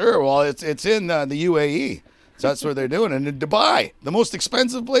 Oh, I'm sure. Well, it's in the UAE. So that's where they're doing it. And in Dubai, the most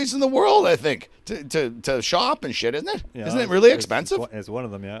expensive place in the world, I think, to shop and shit, isn't it? Yeah, Isn't it really expensive? It's one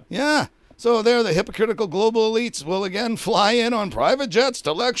of them, yeah. Yeah. So there, the hypocritical global elites will again fly in on private jets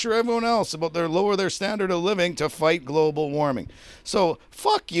to lecture everyone else about lower their standard of living to fight global warming. So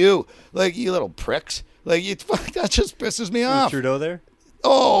fuck you, like you little pricks. Like that just pisses me Is off. Trudeau there?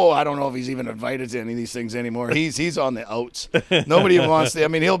 Oh, I don't know if he's even invited to any of these things anymore. He's on the outs. Nobody even wants to. I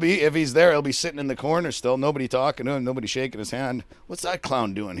mean, if he's there, he'll be sitting in the corner still. Nobody talking to him. Nobody shaking his hand. What's that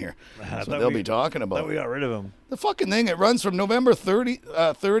clown doing here? That's what they'll be talking about. Thought we got rid of him. The fucking thing, it runs from November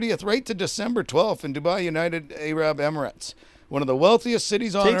 30th right to December 12th in Dubai, United Arab Emirates. One of the wealthiest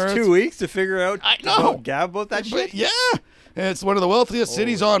cities on Takes earth. 2 weeks to figure out. I know. Gab about that shit. But yeah. And it's one of the wealthiest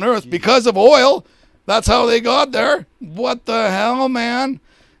cities on earth because of oil. That's how they got there. What the hell, man?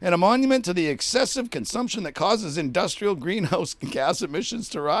 And a monument to the excessive consumption that causes industrial greenhouse gas emissions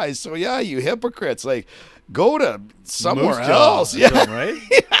to rise. So yeah, you hypocrites, like go to somewhere Moose jaw else. or Yeah, something, right?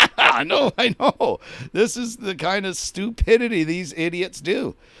 yeah, I know. This is the kind of stupidity these idiots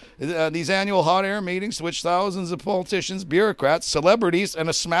do. These annual hot air meetings, to which thousands of politicians, bureaucrats, celebrities, and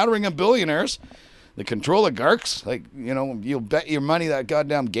a smattering of billionaires, the control oligarchs, like, you know, you'll bet your money that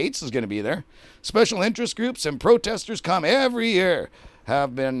goddamn Gates is going to be there. Special interest groups and protesters come every year.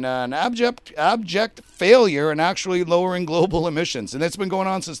 Have been an abject failure in actually lowering global emissions. And it's been going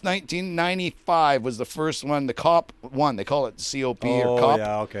on since 1995 was the first one, the COP1. They call it COP or COP.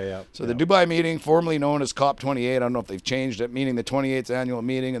 Yeah, okay, yeah. So the Dubai meeting, formerly known as COP28, I don't know if they've changed it, meaning the 28th annual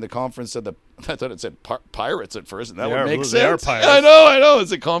meeting and the conference of the, I thought it said pirates at first, and that would make they are sense. pirates. I know.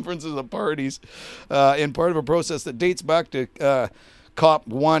 It's a conference of the parties in part of a process that dates back to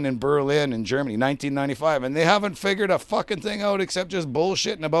COP1 in Berlin in Germany, 1995. And they haven't figured a fucking thing out except just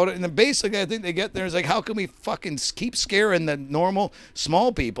bullshitting about it. And then basically I think they get there is like, how can we fucking keep scaring the normal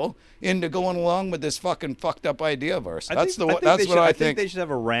small people into going along with this fucking fucked up idea of ours? That's what I think. They should have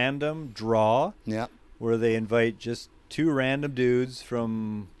a random draw. Yeah. Where they invite just 2 random dudes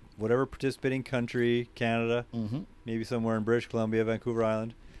from whatever participating country, Canada, maybe somewhere in British Columbia, Vancouver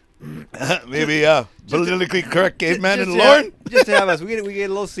Island. Maybe politically correct caveman in just Lorne. Just to have us. We get a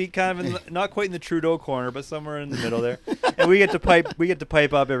little seat, kind of not quite in the Trudeau corner, but somewhere in the middle there, and we get to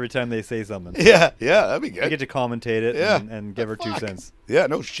pipe up every time they say something. Yeah, that'd be good. We get to commentate it and give our 2 cents. Yeah,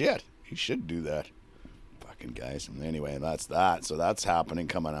 no shit. He should do that. Fucking guys. Anyway, that's that. So that's happening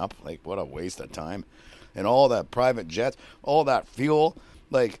coming up. Like, what a waste of time, and all that private jets, all that fuel,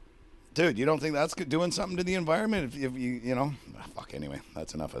 like. Dude, you don't think that's doing something to the environment? If you know, fuck. Anyway,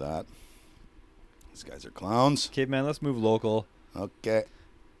 that's enough of that. These guys are clowns. Caveman, let's move local. Okay.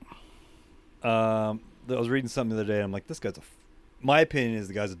 I was reading something the other day. And I'm like, this guy's my opinion is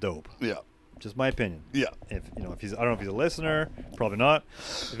the guy's a dope. Yeah. Just my opinion. Yeah. If I don't know if he's a listener, probably not.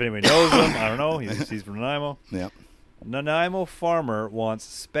 If anybody knows him, I don't know. He's from Nanaimo. Yeah. Nanaimo farmer wants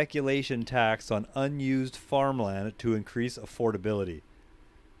speculation tax on unused farmland to increase affordability.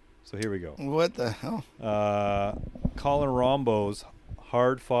 So here we go. What the hell? Colin Rombo's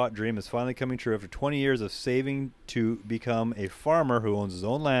hard-fought dream is finally coming true after 20 years of saving to become a farmer who owns his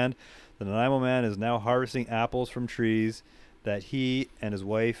own land. The Nanaimo man is now harvesting apples from trees that he and his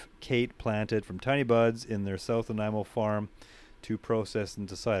wife Kate planted from tiny buds in their South Nanaimo farm to process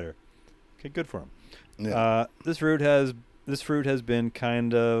into cider. Okay, good for him. Yeah. This fruit has been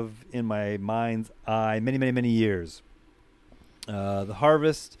kind of in my mind's eye many years. The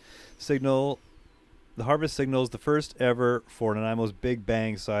harvest signals the first ever for Nanaimo's Big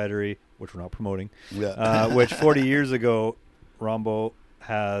Bang Cidery, which we're not promoting. Yeah. Which 40 years ago, Rombo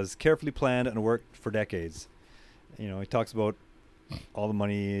has carefully planned and worked for decades. He talks about all the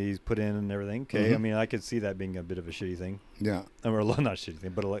money he's put in and everything. Okay, Mm-hmm. I mean, I could see that being a bit of a shitty thing. Yeah. Or not shitty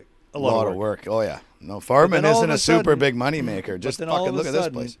thing, but a lot of work. Oh yeah. No, farming all isn't of a super sudden- big money maker. Just but then all fucking of a look at this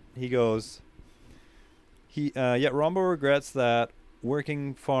sudden, place. He goes, Yet Rombo regrets that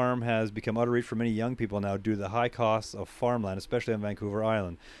working farm has become out of reach for many young people now due to the high costs of farmland, especially on Vancouver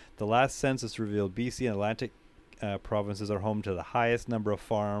Island. The last census revealed BC and Atlantic provinces are home to the highest number of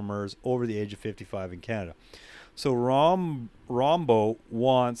farmers over the age of 55 in Canada. So Rombo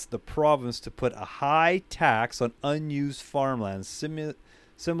wants the province to put a high tax on unused farmland,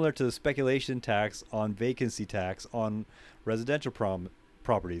 similar to the speculation tax on vacancy tax on residential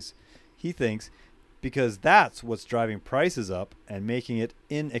properties. He thinks because that's what's driving prices up and making it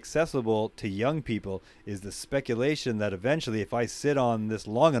inaccessible to young people is the speculation that eventually if I sit on this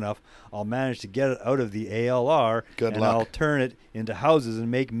long enough, I'll manage to get it out of the ALR I'll turn it into houses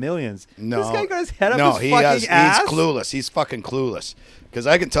and make millions. No, this guy got his head up his fucking ass? He's clueless. He's fucking clueless. Because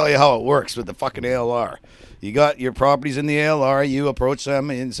I can tell you how it works with the fucking ALR. You got your properties in the ALR. You approach them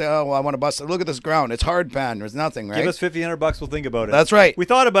and say, "Oh, well, I want to bust it. Look at this ground. It's hard pan. There's nothing, right? Give us $1,500. We'll think about it." That's right. We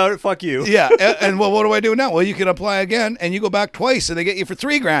thought about it. Fuck you. Yeah. And well, what do I do now? Well, you can apply again, and you go back twice, and they get you for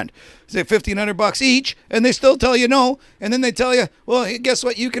 $3,000. Say $1,500 each, and they still tell you no. And then they tell you, "Well, guess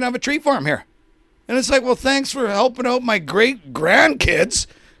what? You can have a tree farm here." And it's like, well, thanks for helping out my great grandkids.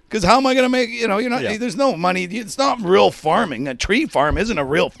 Because how am I going to make, you're not, there's no money. It's not real farming. A tree farm isn't a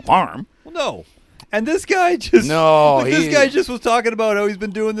real farm. Well, no. And this guy just, this guy just was talking about how he's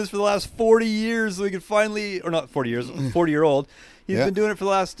been doing this for the last 40 years so he could finally, or not 40 years, 40-year-old. He's been doing it for the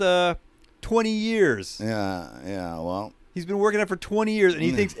last 20 years. Yeah, well. He's been working at it for 20 years, and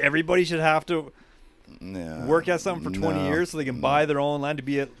he thinks everybody should have to work at something for 20 years so they can buy their own land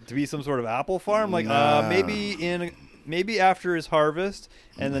to be some sort of apple farm. Like, maybe after his harvest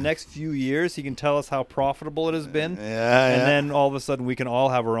and the next few years he can tell us how profitable it has been, and then all of a sudden we can all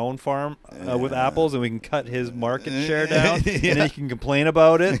have our own farm with apples and we can cut his market share down and then he can complain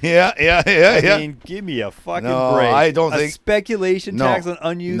about it. I mean, give me a fucking break. I don't think speculation tax on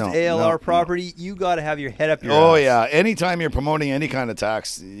unused ALR property. You got to have your head up your ass. Yeah, anytime you're promoting any kind of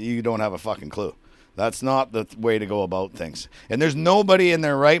tax, you don't have a fucking clue. That's not the way to go about things. And there's nobody in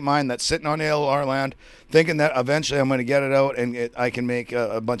their right mind that's sitting on ALR land thinking that eventually I'm going to get it out and I can make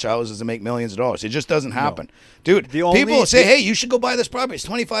a bunch of houses and make millions of dollars. It just doesn't happen. Dude, people say, hey, you should go buy this property. It's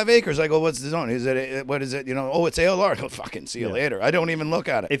 25 acres. I go, what's the zone? What is it? Oh, it's ALR. I go, fucking see you later. I don't even look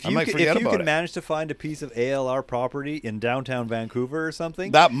at it. If you can manage to find a piece of ALR property in downtown Vancouver or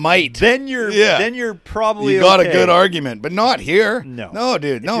something, that might. Then you're probably you got a good argument, but not here. No,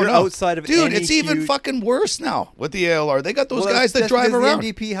 dude. No. Outside of dude, it's even fucking worse now with the ALR. They got those guys that drive around.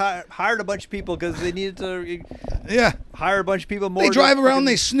 The NDP hired a bunch of people because they needed to hire a bunch of people more. They drive around,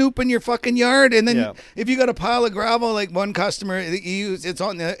 they snoop in your fucking yard, and then if you got a pile of gravel, like one customer, it's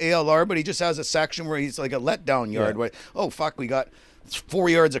on the ALR, but he just has a section where he's like a letdown yard. Where, oh fuck, we got 4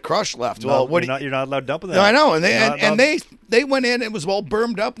 yards of crush left. Well, you're not allowed dumping that. No, I know, and they went in. It was all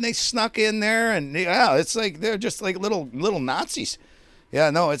burned up, and they snuck in there, and it's like they're just like little Nazis. Yeah,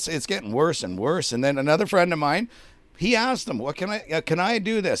 no, it's getting worse and worse. And then another friend of mine, he asked them, "What can I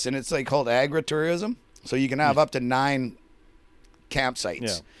do this?" And it's like called agritourism, so you can have up to 9 campsites.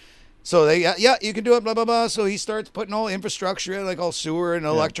 Yeah. So they you can do it, blah blah blah. So he starts putting all infrastructure in, like all sewer and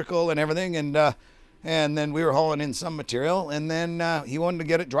electrical and everything, and then we were hauling in some material, and then he wanted to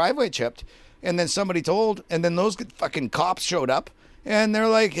get it driveway chipped, and then somebody told, and then those fucking cops showed up, and they're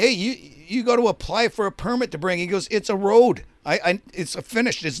like, "Hey, you got to apply for a permit to bring." He goes, "It's a road. It's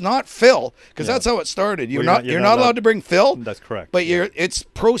finished. It's not fill, because that's how it started. You're not allowed to bring fill. That's correct. But it's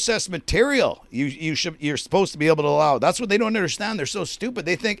processed material. You're supposed to be able to allow. That's what they don't understand. They're so stupid.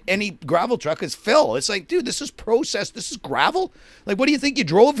 They think any gravel truck is fill. It's like, dude, this is processed. This is gravel. Like, what do you think you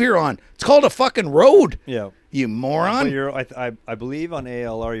drove here on? It's called a fucking road. Yeah. You moron. But I believe on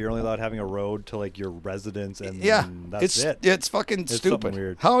ALR you're only allowed having a road to like your residence, and that's it. It's fucking stupid.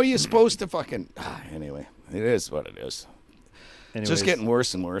 Weird. How are you supposed to fucking? Anyway, it is what it is. Anyways, it's just getting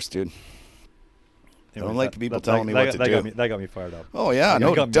worse and worse, dude. I don't like people telling me what to do. That got me fired up. Oh, yeah,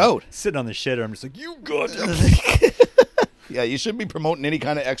 no doubt. Sitting on the shitter, I'm just like, you got it. Yeah, you shouldn't be promoting any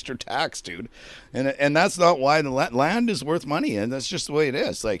kind of extra tax, dude. And that's not why the land is worth money, and that's just the way it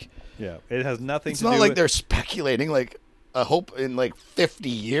is. Like, yeah, it has nothing to do with... It's not like they're speculating, like, a hope in, like, 50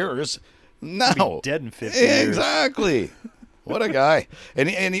 years. No. He'll be dead in 50 years. Exactly. What a guy. And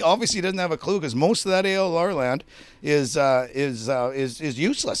he obviously doesn't have a clue, because most of that ALR land is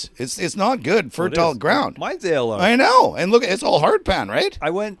useless. It's not good fertile ground. Mine's ALR. I know. And look, it's all hard pan, right?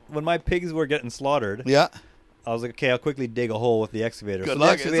 I went when my pigs were getting slaughtered. Yeah. I was like, okay, I'll quickly dig a hole with the excavator. Good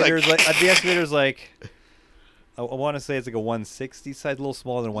luck. The excavator's like I want to say it's like a 160 size, a little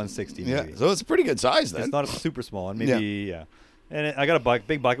smaller than 160 maybe. Yeah. So it's a pretty good size then. It's not a super small one, maybe And I got a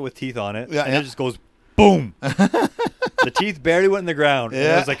big bucket with teeth on it, and it just goes boom. The teeth barely went in the ground. Yeah.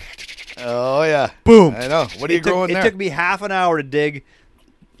 And it was like, Oh, yeah. Boom. I know. What are you growing there? It took me half an hour to dig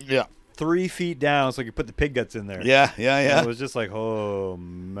Yeah. 3 feet down so I could put the pig guts in there. Yeah. And it was just like, oh,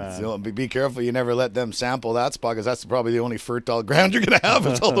 man. So be careful you never let them sample that spot, because that's probably the only fertile ground you're going to have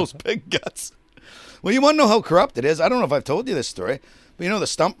is all those pig guts. Well, you want to know how corrupt it is? I don't know if I've told you this story, but you know the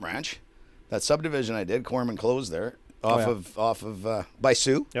Stump Ranch, that subdivision I did, Corman closed there, off of by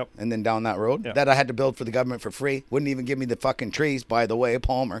Sioux, Yep. and then down that road, that I had to build for the government for free. Wouldn't even give me the fucking trees, by the way,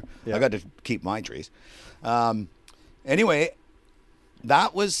 Palmer. Yep. I got to keep my trees. Anyway,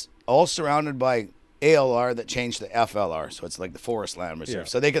 that was all surrounded by ALR that changed to FLR, so it's like the Forest Land Reserve. Yeah.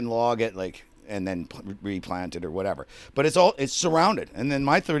 So they can log it like and then replant it or whatever. But it's surrounded, and then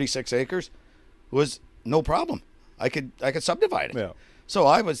my 36 acres was no problem. I could subdivide it. Yeah. So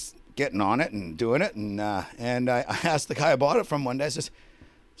I was getting on it and doing it, and I asked the guy I bought it from one day. I says,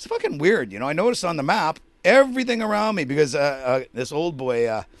 "It's fucking weird, you know. I noticed on the map everything around me, because this old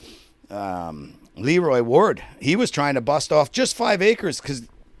boy, Leroy Ward, he was trying to bust off just 5 acres because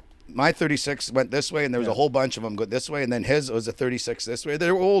my 36 went this way, and there was a whole bunch of them go this way, and then his was a 36 this way. They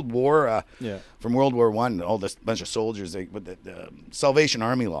were old war from World War I, all this bunch of soldiers with the Salvation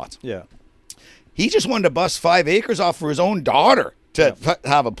Army lots. Yeah. He just wanted to bust 5 acres off for his own daughter to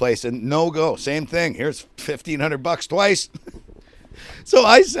have a place, and no go. Same thing. Here's $1,500 twice. So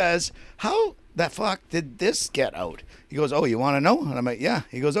I says, how the fuck did this get out? He goes, oh, you want to know? And I'm like, yeah.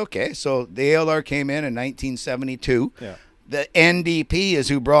 He goes, okay. So the ALR came in 1972. Yeah. The NDP is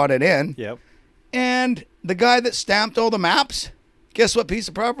who brought it in. Yep. And the guy that stamped all the maps, guess what piece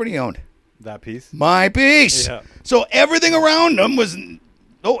of property he owned? That piece. My piece. Yeah. So everything around them was,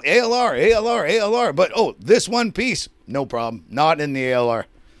 ALR. But, this one piece, no problem. Not in the ALR.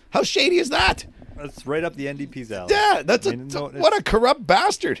 How shady is that? That's right up the NDP's alley. Yeah, what a corrupt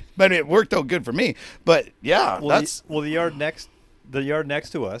bastard. But it worked out good for me. But, yeah, the yard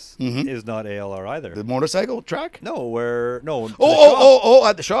next to us is not ALR either. The motorcycle track? No.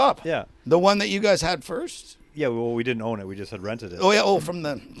 At the shop. Yeah. The one that you guys had first? Yeah, well, we didn't own it. We just had rented it. Oh, yeah. From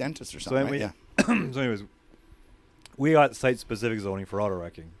the dentist or something. So, right? So anyways, we got site-specific zoning for auto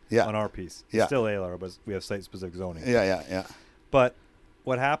wrecking on our piece. It's still ALR, but we have site-specific zoning. Yeah. But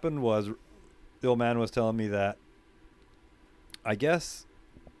what happened was the old man was telling me that I guess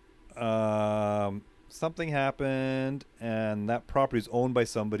something happened and that property is owned by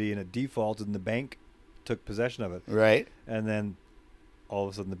somebody and it defaulted and the bank took possession of it. Right. And then all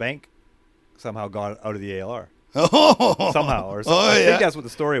of a sudden the bank somehow got it out of the ALR. Oh. Somehow. Or I think that's what the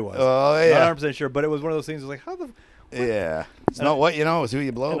story was. Oh, yeah. Not 100% sure, but it was one of those things. It was like, how the... Yeah. It's not what you know, it's who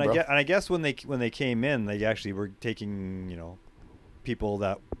you blow, bro. And I guess when they came in, they actually were taking, people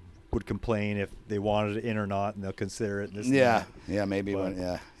that would complain if they wanted it in or not, and they'll consider it. Yeah, maybe. But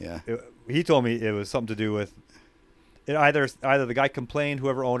yeah. He told me it was something to do with it. Either the guy complained,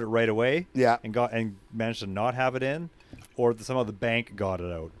 whoever owned it right away, and managed to not have it in, or somehow the bank got it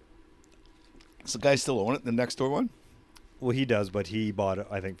out. Does the guy still own it, the next door one? Well, he does, but he bought it,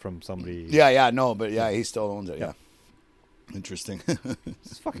 I think, from somebody. But he still owns it. Yeah. Interesting.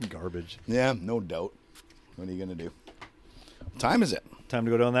 It's fucking garbage. Yeah, no doubt. What are you gonna do? What time is it? Time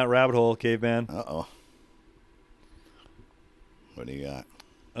to go down that rabbit hole, caveman. Uh-oh. What do you got?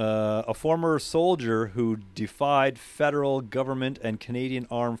 A former soldier who defied federal government and Canadian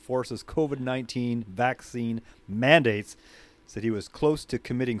Armed Forces COVID-19 vaccine mandates said he was close to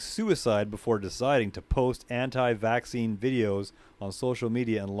committing suicide before deciding to post anti-vaccine videos on social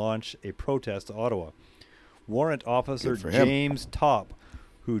media and launch a protest to Ottawa. Warrant Officer James Topp,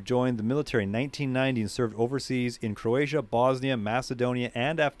 who joined the military in 1990 and served overseas in Croatia, Bosnia, Macedonia,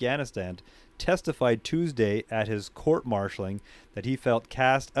 and Afghanistan, testified Tuesday at his court-martialing that he felt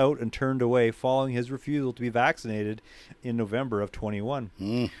cast out and turned away following his refusal to be vaccinated in November of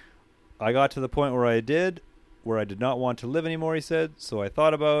 21. I got to the point where I did not want to live anymore, he said, so I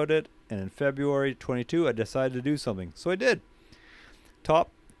thought about it, and in February 22, I decided to do something. So I did. Topp,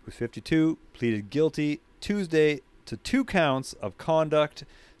 who's 52, pleaded guilty Tuesday to 2 counts of conduct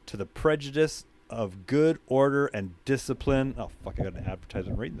to the prejudice of good order and discipline. Oh, fuck, I got an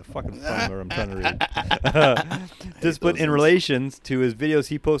advertisement right in the fucking front where I'm trying to read. Discipline in relations to his videos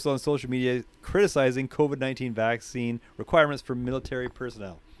he posted on social media criticizing COVID-19 vaccine requirements for military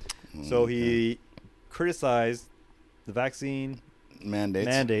personnel. So he criticized the vaccine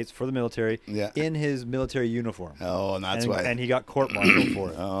mandates for the military in his military uniform. Oh, and that's why. And he got court-martialed for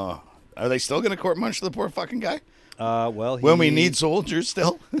it. Oh. Are they still going to court-martial the poor fucking guy? When we need soldiers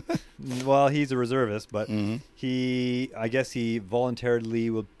still? Well, he's a reservist, but I guess he voluntarily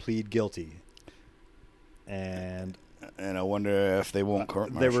will plead guilty. And I wonder if they won't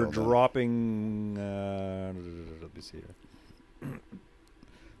court-martial They were dropping... let me see here.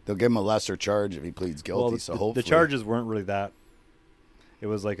 they'll give him a lesser charge if he pleads guilty. Well, so hopefully the charges weren't really that. It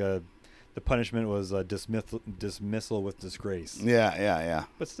was like the punishment was dismissal with disgrace. Yeah.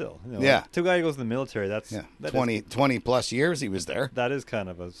 But still, Yeah. To a guy who goes to the military, that's 20 plus years he was there. That is kind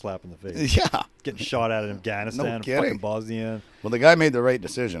of a slap in the face. Yeah. Getting shot at in Afghanistan, fucking Bosnia. Well, the guy made the right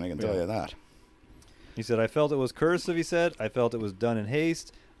decision, I can tell you that. He said, I felt it was coercive, he said. I felt it was done in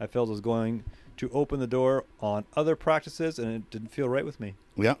haste. I felt it was going to open the door on other practices, and it didn't feel right with me.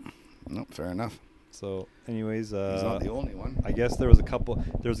 Yeah. No, fair enough. So, anyways, he's not the only one. I guess there was a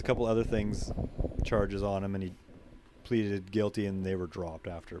couple other things, charges on him, and he pleaded guilty, and they were dropped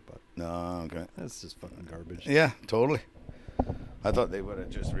after. But no, okay, that's just fucking garbage. Yeah, totally. I thought they would have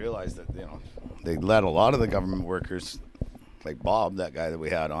just realized that they let a lot of the government workers, like Bob, that guy that we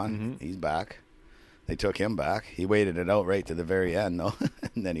had on, he's back. They took him back. He waited it out right to the very end, though,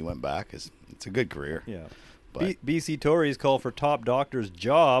 and then he went back. It's a good career. Yeah. But BC Tories call for top doctors'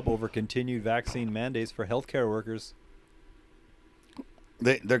 job over continued vaccine mandates for healthcare workers.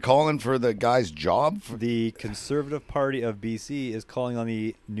 They're calling for the guy's job? The Conservative Party of BC is calling on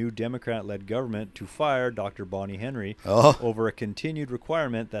the new Democrat-led government to fire Dr. Bonnie Henry over a continued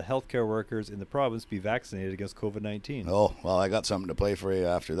requirement that healthcare workers in the province be vaccinated against COVID-19. Oh, well, I got something to play for you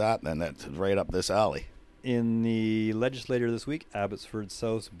after that, then. That's right up this alley. In the legislature this week, Abbotsford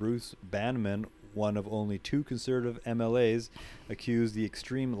South's Bruce Bannerman, one of only 2 Conservative MLAs, accused the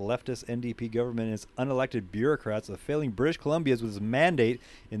extreme leftist NDP government and its unelected bureaucrats of failing British Columbians with its mandate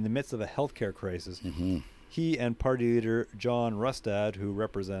in the midst of a healthcare crisis. He and party leader John Rustad, who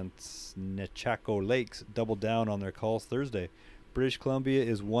represents Nechako Lakes, doubled down on their calls Thursday. British Columbia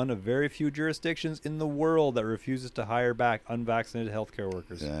is one of very few jurisdictions in the world that refuses to hire back unvaccinated healthcare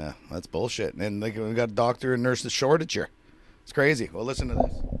workers. Yeah, that's bullshit. And we got doctor and nurses shortage here. It's crazy. Well, listen to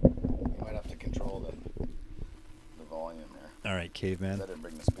this. You might have to control the volume there. All right, caveman. I didn't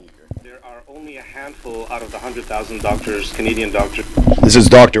bring the speaker. There are only a handful out of the 100,000 doctors, Canadian doctors. This is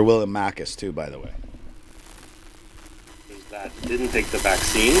Dr. William Mackus, too, by the way. That didn't take the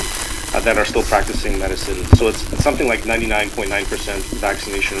vaccine that are still practicing medicine. So it's something like 99.9%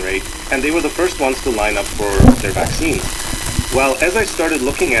 vaccination rate. And they were the first ones to line up for their vaccine. Well, as I started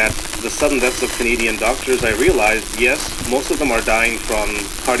looking at the sudden deaths of Canadian doctors, I realized, yes, most of them are dying from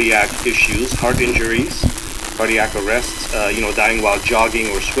cardiac issues, heart injuries, cardiac arrests, dying while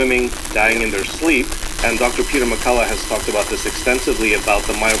jogging or swimming, dying in their sleep. And Dr. Peter McCullough has talked about this extensively, about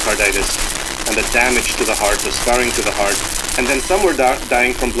the myocarditis and the damage to the heart, the scarring to the heart. And then some were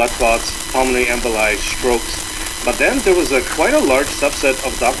dying from blood clots, pulmonary emboli, strokes. But then there was quite a large subset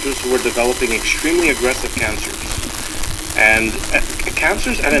of doctors who were developing extremely aggressive cancers. And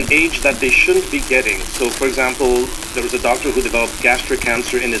cancers at an age that they shouldn't be getting. So, for example, there was a doctor who developed gastric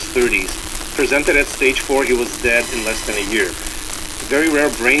cancer in his 30s. Presented at stage 4, he was dead in less than a year. Very rare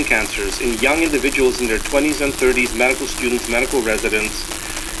brain cancers in young individuals in their 20s and 30s, medical students, medical residents.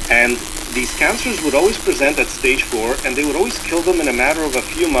 And these cancers would always present at stage 4, and they would always kill them in a matter of a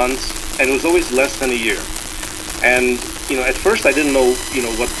few months, and it was always less than a year. And, at first I didn't know,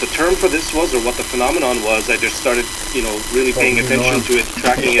 what the term for this was or what the phenomenon was. I just started, really paying attention to it,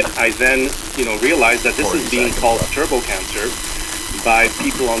 tracking it. I then, realized that this is being called turbo cancer by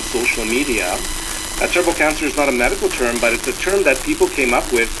people on social media. Turbo cancer is not a medical term, but it's a term that people came up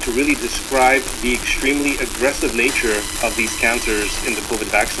with to really describe the extremely aggressive nature of these cancers in the COVID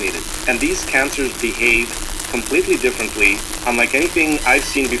vaccinated. And these cancers behave completely differently, unlike anything I've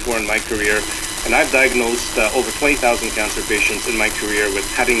seen before in my career. And I've diagnosed over 20,000 cancer patients in my career with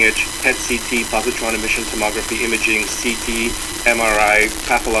cutting-edge PET CT, positron emission tomography imaging, CT, MRI,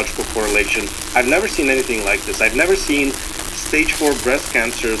 pathological correlation. I've never seen anything like this. I've never seen stage 4 breast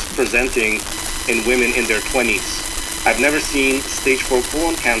cancers presenting in women in their 20s. I've never seen stage 4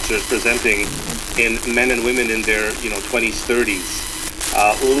 colon cancers presenting in men and women in their 20s, 30s.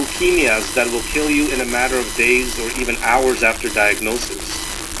 Leukemias that will kill you in a matter of days or even hours after diagnosis.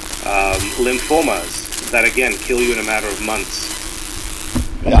 Lymphomas that again kill you in a matter of months.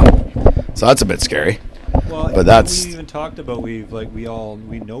 Yeah, so that's a bit scary. Well, but that's we even talked about we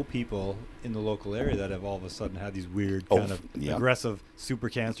know people in the local area that have all of a sudden had these weird kind of aggressive super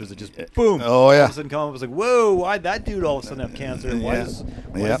cancers that just boom. Oh yeah. All of a sudden come up. It's like, whoa, why'd that dude all of a sudden have cancer? And why is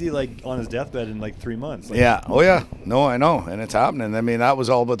he like on his deathbed in like 3 months? Like, yeah. Oh yeah. No, I know, and it's happening. I mean, that was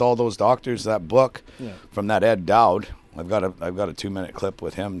all with all those doctors. That book from that Ed Dowd. I've got a 2-minute clip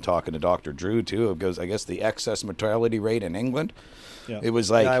with him talking to Dr. Drew too. It goes, I guess, the excess mortality rate in England. Yeah. It was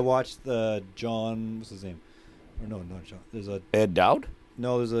like I watched the John. What's his name? Or no, not John. There's a Ed Dowd.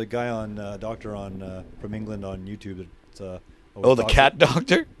 No, there's a guy on doctor on from England on YouTube. It's Oh, the cat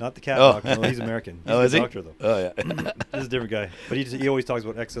doctor? Not the cat Oh. doctor. No, he's American. He's Oh, a is he? doctor, though. Oh, yeah. This is a different guy. But he always talks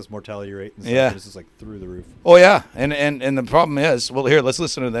about excess mortality rate and stuff. Yeah. And it's just like through the roof. Oh, yeah. And the problem is, well, here, let's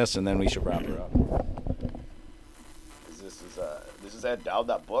listen to this, and then we should wrap her up. This is Ed Dowd,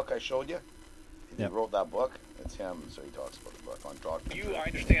 that book I showed you? He Yep. wrote that book. It's him, so he talks about the book on doctor. You, I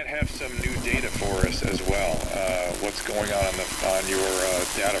understand, have some new data for us as well. What's going on your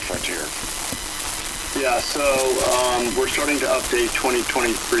data frontier? Yeah, so we're starting to update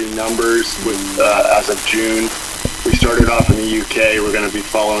 2023 numbers with as of June. We started off in the UK. We're going to be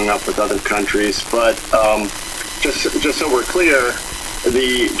following up with other countries. But just so we're clear,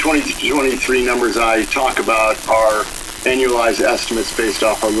 the 2023 numbers I talk about are annualized estimates based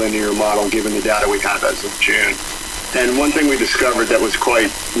off our linear model, given the data we have as of June. And one thing we discovered that was quite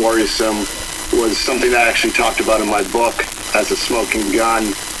worrisome was something that I actually talked about in my book as a smoking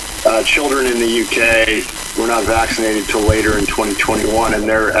gun. Children in the UK were not vaccinated till later in 2021, and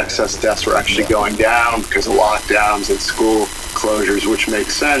their excess deaths were actually going down because of lockdowns and school closures, which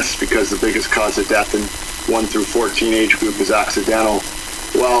makes sense because the biggest cause of death in 1 through 14 age group is accidental.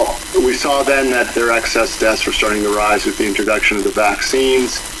 Well, we saw then that their excess deaths were starting to rise with the introduction of the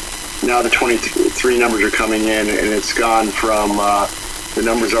vaccines. Now the 23 numbers are coming in, and it's gone from, the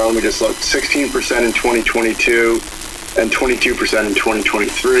numbers are, let me just look, 16% in 2022 and 22% in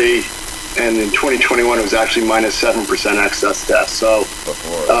 2023. And in 2021, it was actually minus 7% excess deaths. So,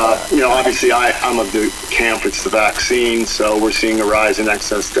 obviously I'm of the camp, it's the vaccine. So we're seeing a rise in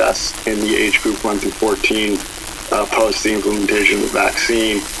excess deaths in the age group 1 through 14 post the implementation of the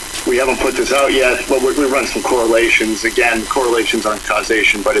vaccine. We haven't put this out yet, but we run some correlations. Again, correlations aren't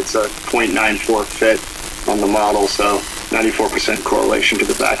causation, but it's a 0.94 fit on the model. So 94% correlation to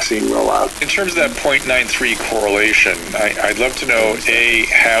the vaccine rollout. In terms of that 0.93 correlation, I'd love to know, A,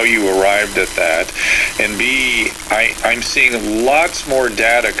 how you arrived at that, and B, I'm seeing lots more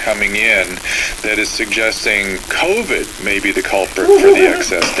data coming in that is suggesting COVID may be the culprit for the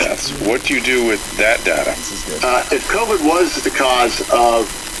excess deaths. What do you do with that data? If COVID was the cause of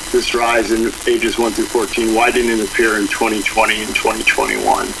this rise in ages 1 through 14, why didn't it appear in 2020 and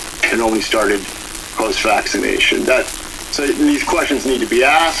 2021 and only started post-vaccination? So these questions need to be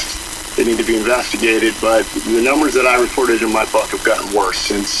asked, they need to be investigated, but the numbers that I reported in my book have gotten worse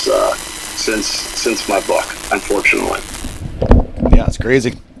since my book, unfortunately. Yeah, it's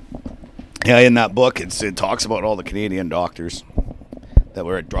crazy. Yeah, in that book, it talks about all the Canadian doctors that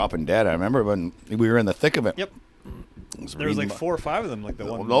were dropping dead. I remember when we were in the thick of it. Yep. There was like 4 or 5 of them, like the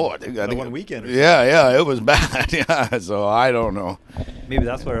one weekend. Yeah, it was bad. Yeah, so I don't know. Maybe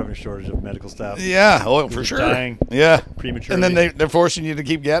that's why we're having a shortage of medical staff. Yeah, oh, for They're sure. dying Yeah, prematurely. and then they're forcing you to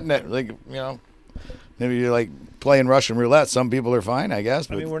keep getting it. Like, maybe you're like playing Russian roulette. Some people are fine, I guess.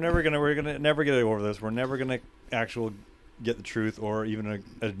 But I mean, we're gonna never get over this. We're never gonna get the truth or even an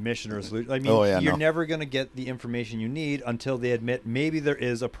admission or a solution. I mean, you're never going to get the information you need until they admit maybe there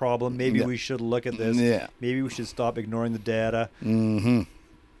is a problem. Maybe we should look at this. Yeah. Maybe we should stop ignoring the data. Mm-hmm.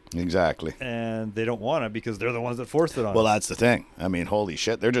 Exactly. And they don't want it because they're the ones that forced it on. Well, that's the thing. I mean, holy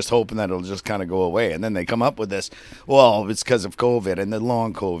shit. They're just hoping that it'll just kind of go away. And then they come up with this, well, it's because of COVID and the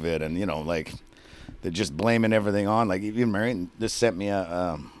long COVID. And, they're just blaming everything on. Like, even Marion just sent me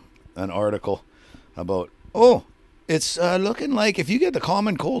an article about, it's looking like if you get the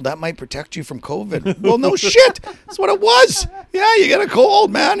common cold, that might protect you from COVID. Well, no shit. That's what it was. Yeah, you get a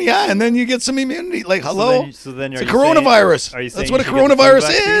cold, man. Yeah, and then you get some immunity. Like, hello? So then it's a coronavirus. Are you saying that's what a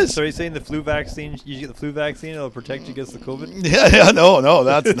coronavirus is. So are you saying the flu vaccine, you get the flu vaccine, it'll protect you against the COVID? Yeah, no,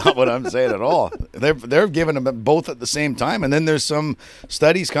 that's not what I'm saying at all. They're giving them both at the same time, and then there's some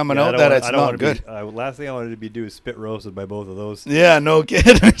studies coming out that it's not good. Last thing I wanted to do is spit roasted by both of those. Yeah, no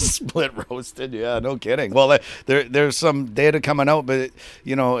kidding. Split roasted. Yeah, no kidding. Well, there's some data coming out, but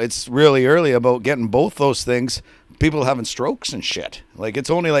it's really early about getting both those things. People having strokes and shit. Like,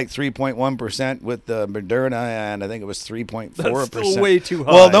 it's only like 3.1% with the Moderna, and I think it was 3.4%. That's still way too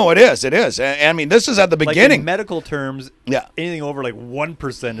high. Well, no, it is. It is. I mean, this is at the beginning. Like in medical terms, anything over like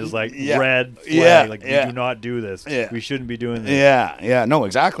 1% is like red flag. Yeah, like, we do not do this. Yeah. We shouldn't be doing this. Yeah, no,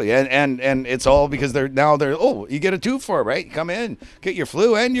 exactly. And it's all because they're you get a tube for it, right? You come in, get your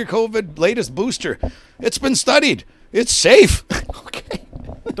flu and your COVID latest booster. It's been studied. It's safe. Okay.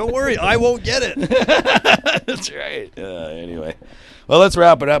 Don't worry, I won't get it. That's right. Anyway, well, let's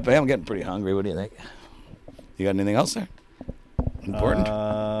wrap it up. I'm getting pretty hungry. What do you think? You got anything else there? Important?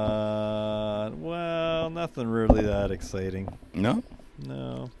 Well, nothing really that exciting. No?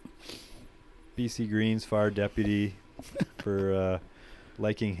 No. BC Greens fired deputy for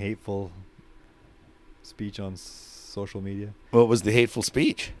liking hateful speech on social media. What was the hateful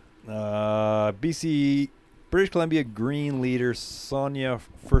speech? BC British Columbia Green leader Sonia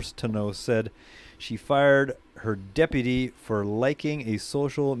Furstenau said she fired her deputy for liking a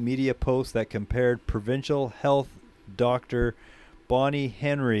social media post that compared provincial health doctor Bonnie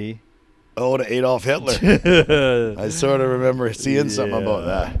Henry Oh, to Adolf Hitler. I sort of remember seeing something about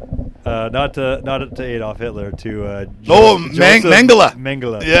that. not to Adolf Hitler, to Mengele.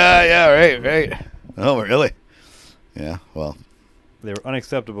 Mengele. Yeah, right. Oh, really? Yeah, well. They were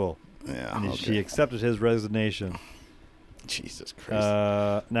unacceptable. Yeah, And okay. she accepted his resignation. Jesus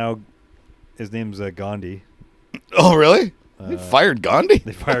Christ. Now, his name's Gandhi. Oh, really? They fired Gandhi?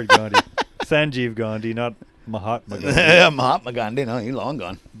 They fired Gandhi. Sanjeev Gandhi, not Mahatma Gandhi. Yeah, Mahatma Gandhi. No, he's long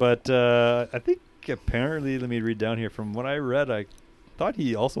gone. But I think apparently, let me read down here. From what I read, I thought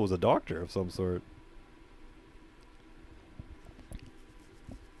he also was a doctor of some sort.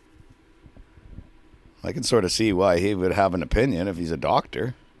 I can sort of see why he would have an opinion if he's a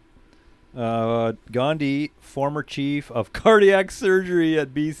doctor. Gandhi, former chief of cardiac surgery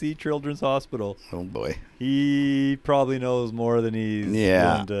at BC Children's Hospital. Oh, boy. He probably knows more than he's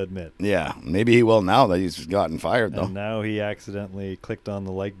willing to admit. Yeah, maybe he will now that he's gotten fired, though. And now he accidentally clicked on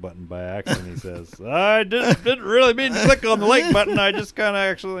the like button by accident, he says. I didn't really mean to click on the like button. I just kind of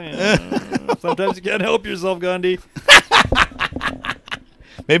actually... sometimes you can't help yourself, Gandhi.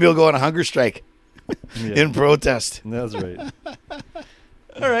 Maybe he'll go on a hunger strike in protest. That's right.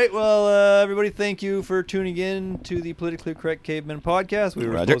 All right. Well, everybody, thank you for tuning in to the Politically Correct Caveman podcast. We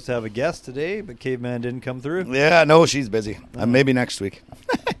were supposed to have a guest today, but Caveman didn't come through. Yeah, no, she's busy. Maybe next week.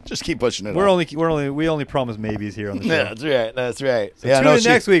 Just keep pushing it. We only promise maybes here on the show. Yeah, that's right. So tune in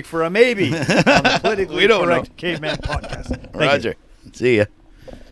next week for a maybe on the Politically We don't Correct know. Caveman podcast. Thank you. Roger. See ya.